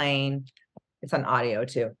the airplane, it's on audio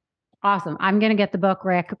too. Awesome. I'm going to get the book,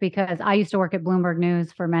 Rick, because I used to work at Bloomberg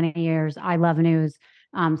News for many years. I love news.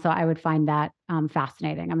 So I would find that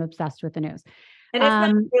fascinating. I'm obsessed with the news.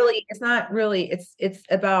 And it's not really, it's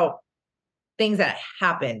about things that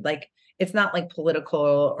happened. Like, it's not like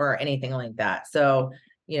political or anything like that. So,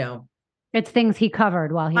 it's things he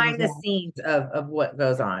covered while he was behind the scenes of what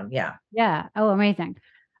goes on. Yeah. Yeah. Oh, amazing.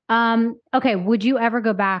 Okay. Would you ever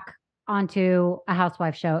go back onto a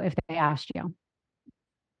housewife show if they asked you?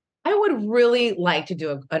 I would really like to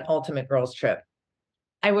do an ultimate girls trip.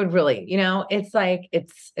 I would really, it's like,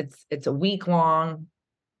 it's a week long.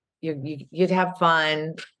 You'd have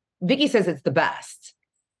fun. Vicky says it's the best.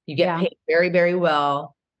 You get paid very, very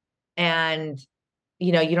well. And,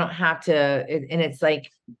 you don't have to, and it's like,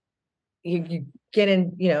 you get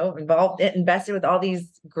involved, invested with all these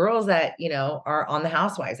girls that, are on the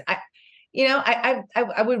Housewives. I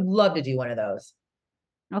would love to do one of those.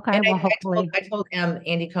 Okay. And well, hopefully. I told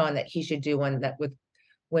Andy Cohen that he should do one that with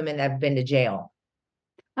women that have been to jail.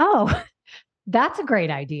 Oh, that's a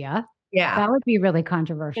great idea. Yeah. That would be really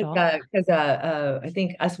controversial. Because I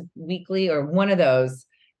think Us Weekly or one of those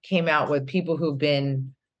came out with people who've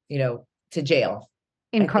been, to jail.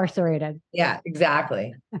 Incarcerated. Yeah,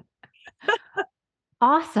 exactly.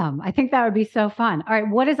 Awesome. I think that would be so fun. All right.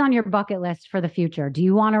 What is on your bucket list for the future? Do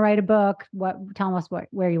you want to write a book? Tell us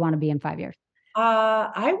where you want to be in 5 years.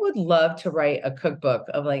 I would love to write a cookbook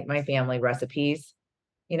of like my family recipes.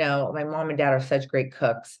 My mom and dad are such great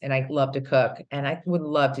cooks and I love to cook and I would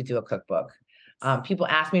love to do a cookbook. People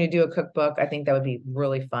ask me to do a cookbook. I think that would be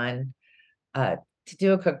really fun to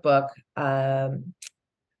do a cookbook.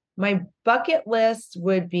 My bucket list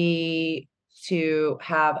would be to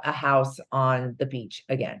have a house on the beach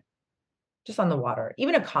again, just on the water.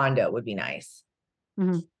 Even a condo would be nice.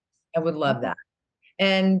 Mm-hmm. I would love that.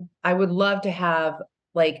 And I would love to have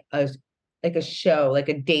like a show, like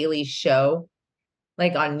a daily show,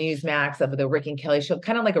 like on Newsmax of the Rick and Kelly show,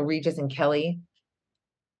 kind of like a Regis and Kelly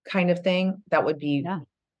kind of thing. That would be,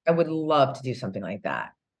 I would love to do something like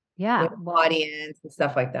that. Yeah. With audience and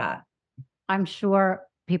stuff like that. I'm sure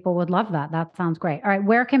people would love that. That sounds great. All right.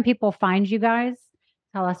 Where can people find you guys?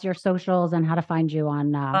 Tell us your socials and how to find you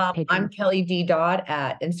on Patreon. I'm Kelly D. Dodd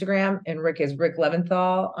at Instagram and Rick is Rick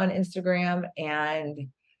Leventhal on Instagram and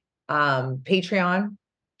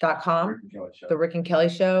patreon.com, The Rick and Kelly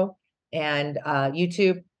Show, and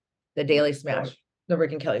YouTube, The Daily Smash, The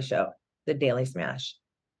Rick and Kelly Show, The Daily Smash.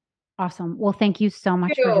 Awesome. Well, thank you so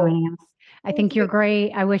much for joining us. I think you're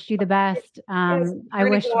great. I wish you the best. I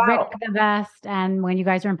wish Rick the best. And when you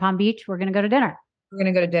guys are in Palm Beach, we're going to go to dinner. We're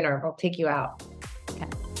going to go to dinner. I'll take you out. Okay.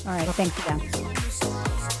 All right. Thanks again.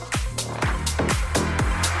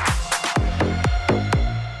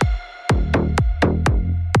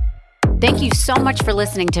 Thank you so much for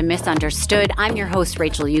listening to Misunderstood. I'm your host,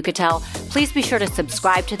 Rachel Yucatel. Please be sure to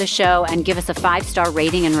subscribe to the show and give us a 5-star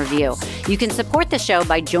rating and review. You can support the show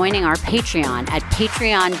by joining our Patreon at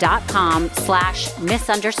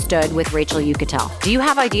patreon.com/misunderstood with Rachel Yucatel. Do you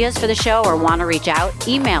have ideas for the show or want to reach out?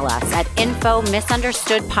 Email us at info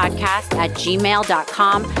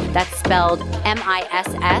misunderstoodpodcast@gmail.com. That's spelled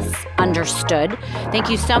MISS understood.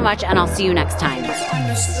 Thank you so much, and I'll see you next time.